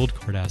rebuild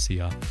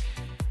Cardassia.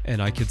 And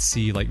I could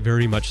see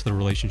very much the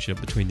relationship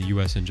between the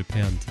U.S. and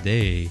Japan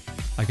today.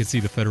 I could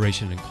see the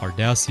Federation and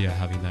Cardassia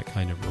having that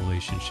kind of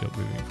relationship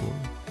moving forward.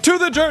 To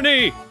the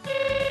journey!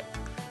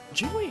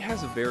 Janeway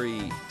has a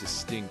very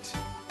distinct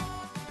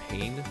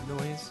pain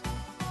noise.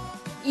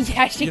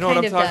 Yeah, she you know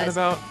kind of does. You know what I'm talking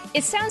about?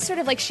 It sounds sort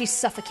of like she's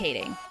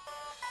suffocating.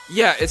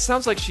 Yeah, it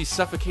sounds like she's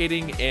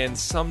suffocating, and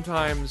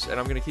sometimes, and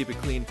I'm going to keep it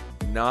clean,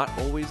 not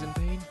always in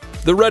pain.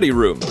 The Ready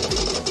Room.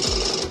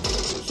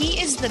 He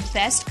is the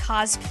best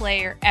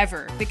cosplayer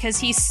ever, because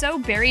he's so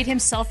buried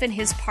himself in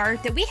his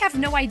part that we have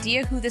no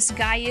idea who this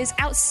guy is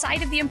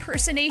outside of the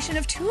impersonation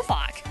of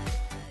Tuvok.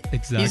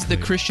 Exactly. He's the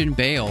Christian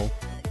Bale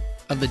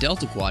of the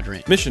Delta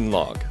Quadrant. Mission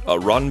Log, a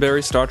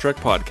Roddenberry Star Trek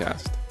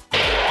podcast.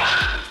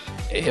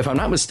 If I'm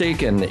not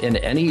mistaken, in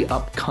any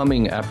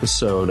upcoming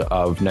episode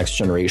of Next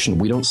Generation,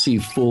 we don't see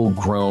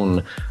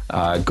full-grown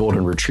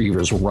golden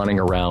retrievers running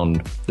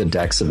around the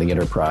decks of the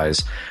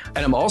Enterprise.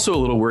 And I'm also a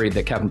little worried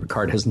that Captain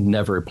Picard has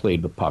never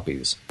played with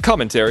puppies.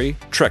 Commentary,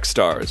 Trek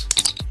Stars.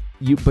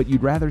 But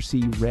you'd rather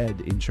see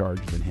Red in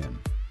charge than him.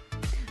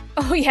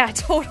 Oh, yeah,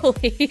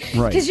 totally.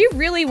 Right. Because you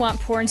really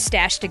want Porn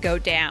Stash to go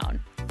down.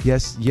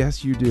 Yes,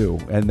 you do.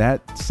 And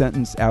that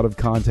sentence out of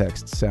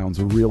context sounds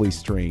really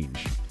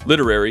strange.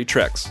 Literary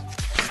Treks.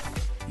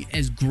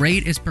 As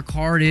great as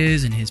Picard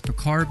is and his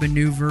Picard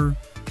maneuver,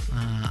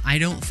 I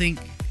don't think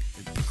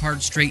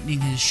Picard straightening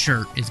his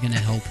shirt is going to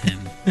help him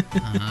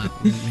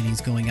when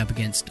he's going up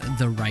against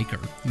the Riker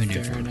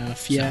maneuver. Fair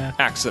enough, yeah.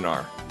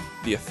 Axanar,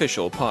 the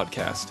official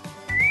podcast.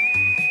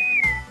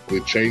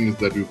 The changes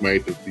that we've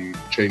made, the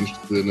change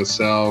to the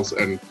nacelles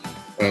and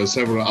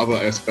several other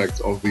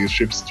aspects of these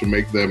ships to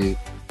make them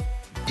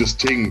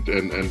distinct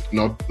and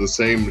not the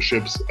same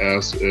ships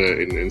as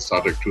in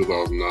Star Trek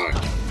 2009.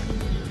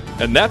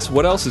 And that's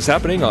what else is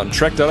happening on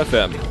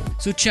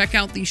Trek.fm. So check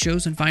out these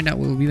shows and find out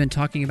what we've been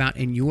talking about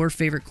in your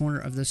favorite corner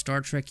of the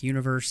Star Trek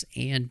universe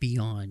and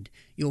beyond.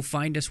 You'll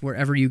find us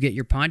wherever you get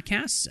your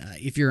podcasts.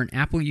 If you're an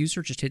Apple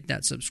user, just hit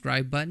that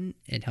subscribe button.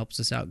 It helps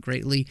us out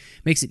greatly.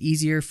 Makes it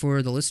easier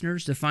for the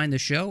listeners to find the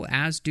show,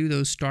 as do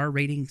those star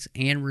ratings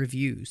and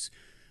reviews.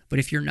 But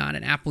if you're not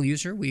an Apple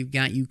user, we've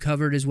got you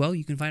covered as well.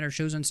 You can find our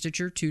shows on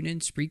Stitcher, TuneIn,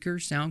 Spreaker,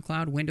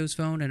 SoundCloud, Windows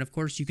Phone, and of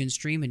course you can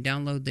stream and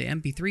download the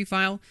MP3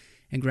 file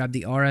and grab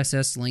the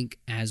RSS link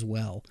as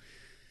well.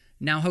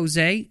 Now,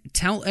 Jose,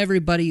 tell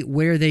everybody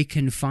where they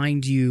can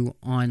find you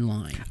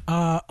online.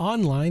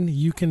 Online,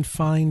 you can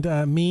find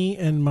me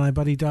and my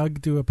buddy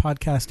Doug do a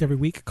podcast every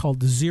week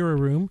called The Zero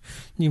Room.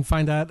 You can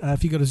find that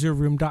if you go to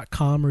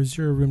zeroroom.com or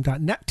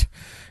zeroroom.net.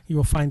 You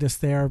will find us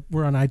there.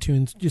 We're on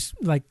iTunes,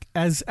 just like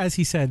as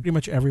he said, pretty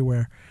much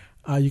everywhere.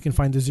 You can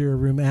find The Zero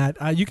Room at.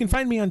 You can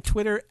find me on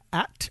Twitter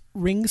at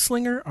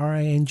Ringslinger,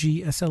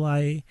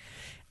 RINGSLINGER,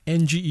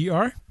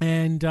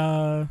 and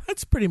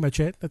that's pretty much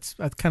it. That's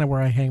kind of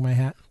where I hang my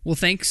hat. Well,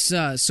 thanks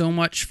so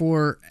much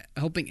for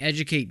helping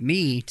educate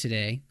me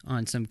today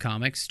on some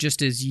comics,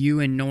 just as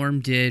you and Norm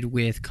did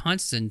with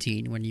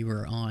Constantine when you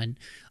were on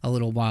a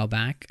little while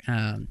back.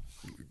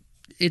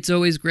 It's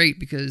always great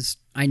because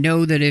I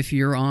know that if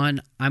you're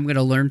on, I'm going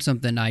to learn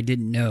something I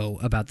didn't know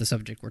about the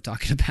subject we're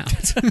talking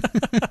about.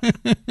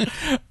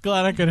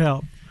 Glad I could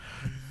help.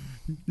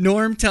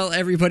 Norm, tell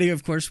everybody,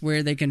 of course,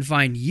 where they can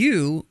find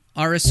you,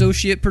 our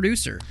associate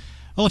producer.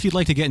 Well, if you'd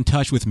like to get in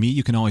touch with me,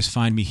 you can always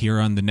find me here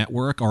on the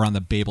network or on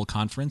the Babel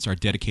Conference, our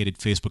dedicated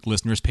Facebook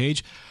listeners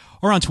page,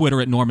 or on Twitter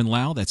at Norman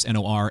Lau. That's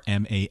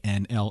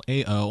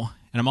NORMANLAO.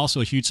 And I'm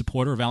also a huge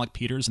supporter of Alec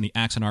Peters and the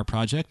Axanar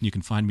Project. You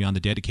can find me on the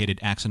dedicated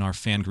Axanar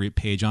fan group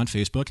page on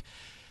Facebook.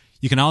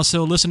 You can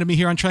also listen to me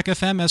here on Trek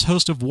FM as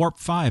host of Warp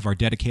 5, our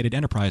dedicated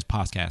Enterprise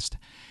podcast.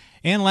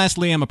 And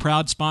lastly, I'm a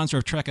proud sponsor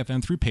of Trek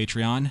FM through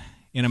Patreon,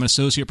 and I'm an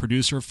associate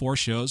producer of 4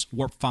 shows,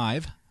 Warp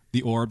 5,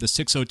 The Orb, The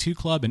 602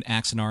 Club, and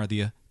Axanar,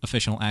 the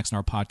official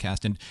Axanar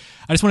podcast. And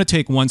I just want to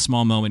take one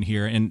small moment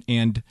here.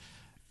 And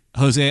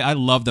Jose, I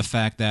love the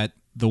fact that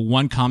the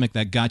one comic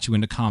that got you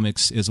into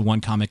comics is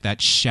one comic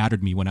that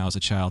shattered me when I was a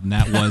child, and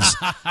that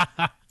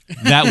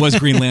was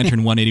Green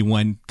Lantern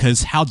 181.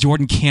 Because Hal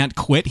Jordan can't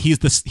quit. He's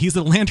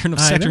the Lantern of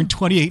Sector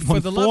 2814. For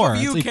the love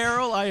of you,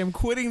 Carol, I am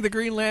quitting the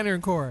Green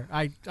Lantern Corps.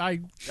 I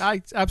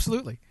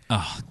absolutely.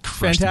 Oh,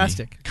 crushed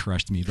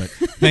me. But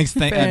thanks,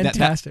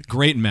 fantastic, that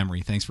great memory.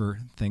 Thanks for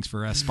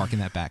sparking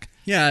that back.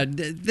 Yeah,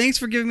 thanks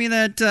for giving me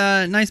that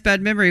nice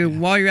bad memory. Yeah.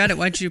 While you're at it,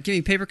 why don't you give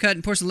me paper cut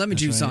and pour some lemon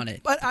juice on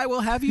it? But I will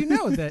have you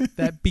know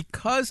that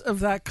because of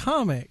that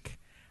comic,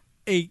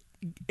 it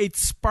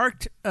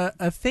sparked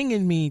a thing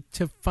in me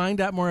to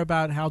find out more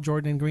about Hal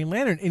Jordan and Green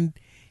Lantern, and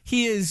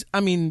he is, I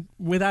mean,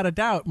 without a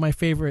doubt, my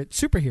favorite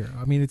superhero.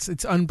 I mean,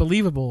 it's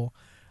unbelievable,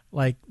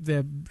 like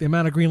the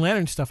amount of Green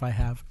Lantern stuff I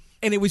have.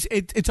 And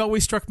it's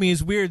always struck me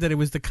as weird that it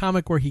was the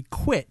comic where he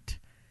quit,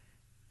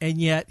 and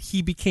yet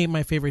he became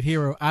my favorite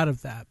hero out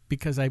of that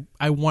because I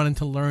wanted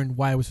to learn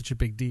why it was such a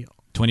big deal.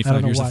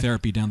 25 years of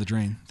therapy down the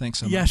drain. Thanks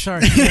so much. Yeah,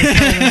 sorry.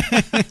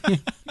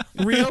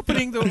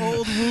 Reopening the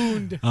old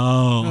wound.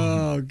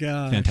 Oh,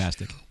 God.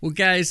 Fantastic. Well,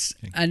 guys,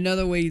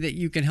 another way that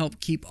you can help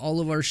keep all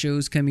of our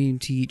shows coming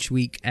to each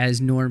week, as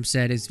Norm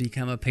said, is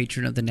become a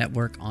patron of the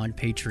network on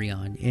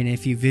Patreon. And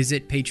if you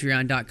visit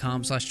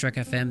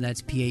patreon.com/TrekFM,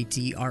 that's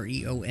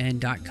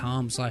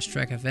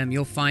patreon.com/TrekFM,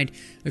 you'll find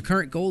the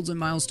current golds and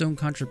milestone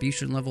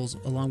contribution levels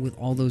along with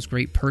all those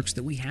great perks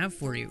that we have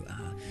for you.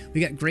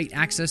 We got great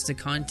access to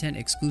content,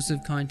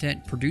 exclusive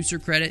content, producer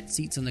credit,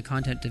 seats on the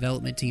content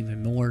development team,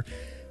 and more.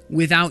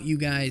 Without you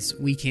guys,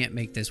 we can't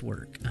make this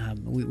work.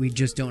 We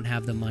just don't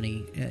have the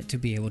money to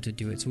be able to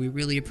do it. So we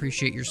really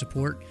appreciate your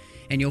support,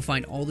 and you'll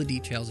find all the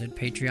details at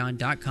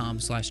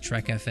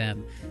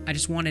patreon.com/TrekFM. I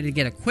just wanted to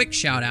get a quick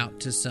shout out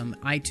to some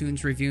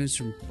iTunes reviews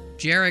from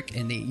Jarek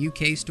in the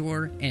UK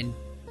store and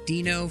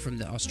Dino from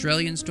the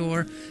Australian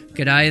store.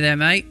 G'day there,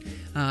 mate.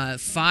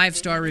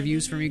 5-star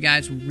reviews from you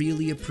guys.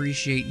 Really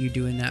appreciate you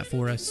doing that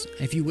for us.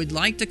 If you would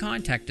like to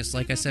contact us,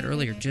 like I said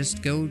earlier,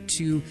 just go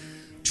to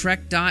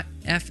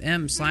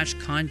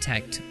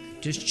trek.fm/contact.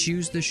 Just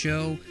choose the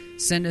show,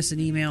 send us an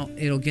email.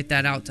 It'll get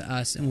that out to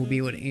us, and we'll be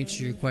able to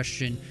answer your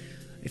question.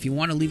 If you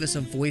want to leave us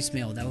a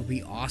voicemail, that would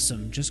be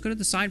awesome. Just go to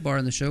the sidebar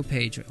on the show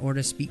page or to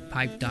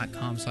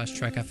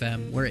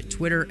speakpipe.com/trekfm. We're at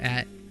Twitter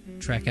at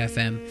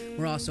TrekFM.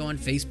 We're also on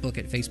Facebook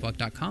at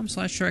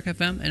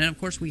facebook.com/TrekFM. And then, of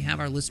course, we have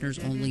our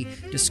listeners-only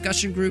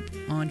discussion group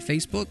on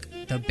Facebook,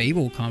 the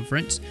Babel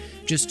Conference.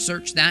 Just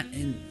search that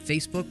in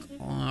Facebook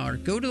or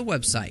go to the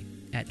website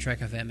at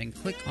TrekFM and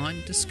click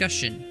on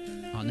discussion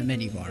on the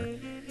menu bar.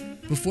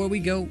 Before we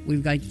go,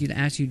 we'd like to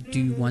ask you to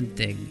do one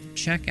thing.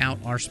 Check out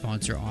our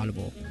sponsor,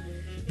 Audible.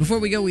 Before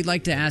we go, we'd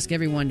like to ask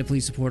everyone to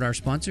please support our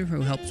sponsor who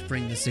helps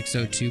bring the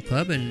 602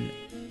 Club and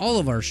all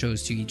of our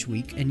shows to you each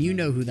week. And you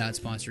know who that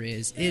sponsor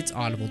is. It's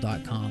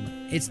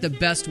Audible.com. It's the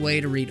best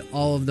way to read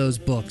all of those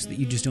books that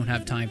you just don't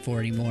have time for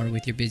anymore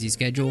with your busy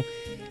schedule.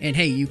 And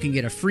hey, you can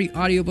get a free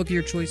audiobook of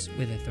your choice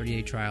with a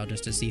 30-day trial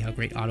just to see how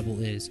great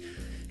Audible is.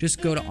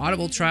 Just go to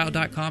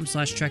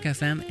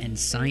audibletrial.com/TrekFM and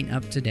sign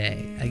up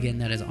today. Again,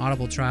 that is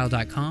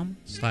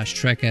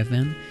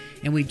audibletrial.com/TrekFM.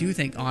 And we do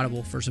thank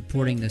Audible for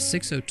supporting the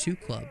 602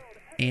 Club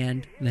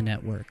and the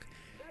network.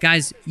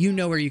 Guys, you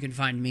know where you can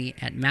find me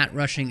at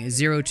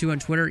MattRushing02 on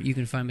Twitter. You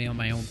can find me on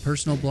my own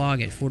personal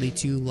blog at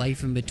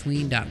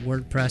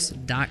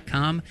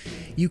 42lifeinbetween.wordpress.com.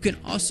 You can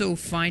also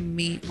find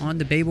me on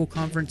the Babel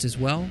Conference as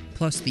well,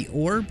 plus The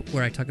Orb,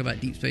 where I talk about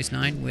Deep Space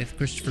Nine with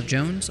Christopher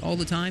Jones all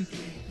the time,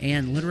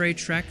 and Literary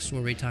Treks,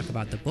 where we talk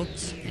about the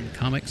books and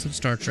comics of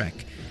Star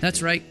Trek.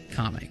 That's right,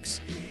 comics.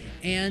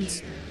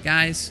 And,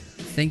 guys,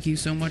 thank you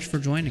so much for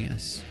joining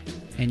us.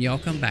 And y'all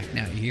come back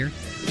now, you hear?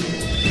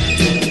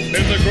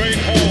 In the great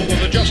hall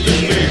of the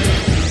Justice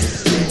League,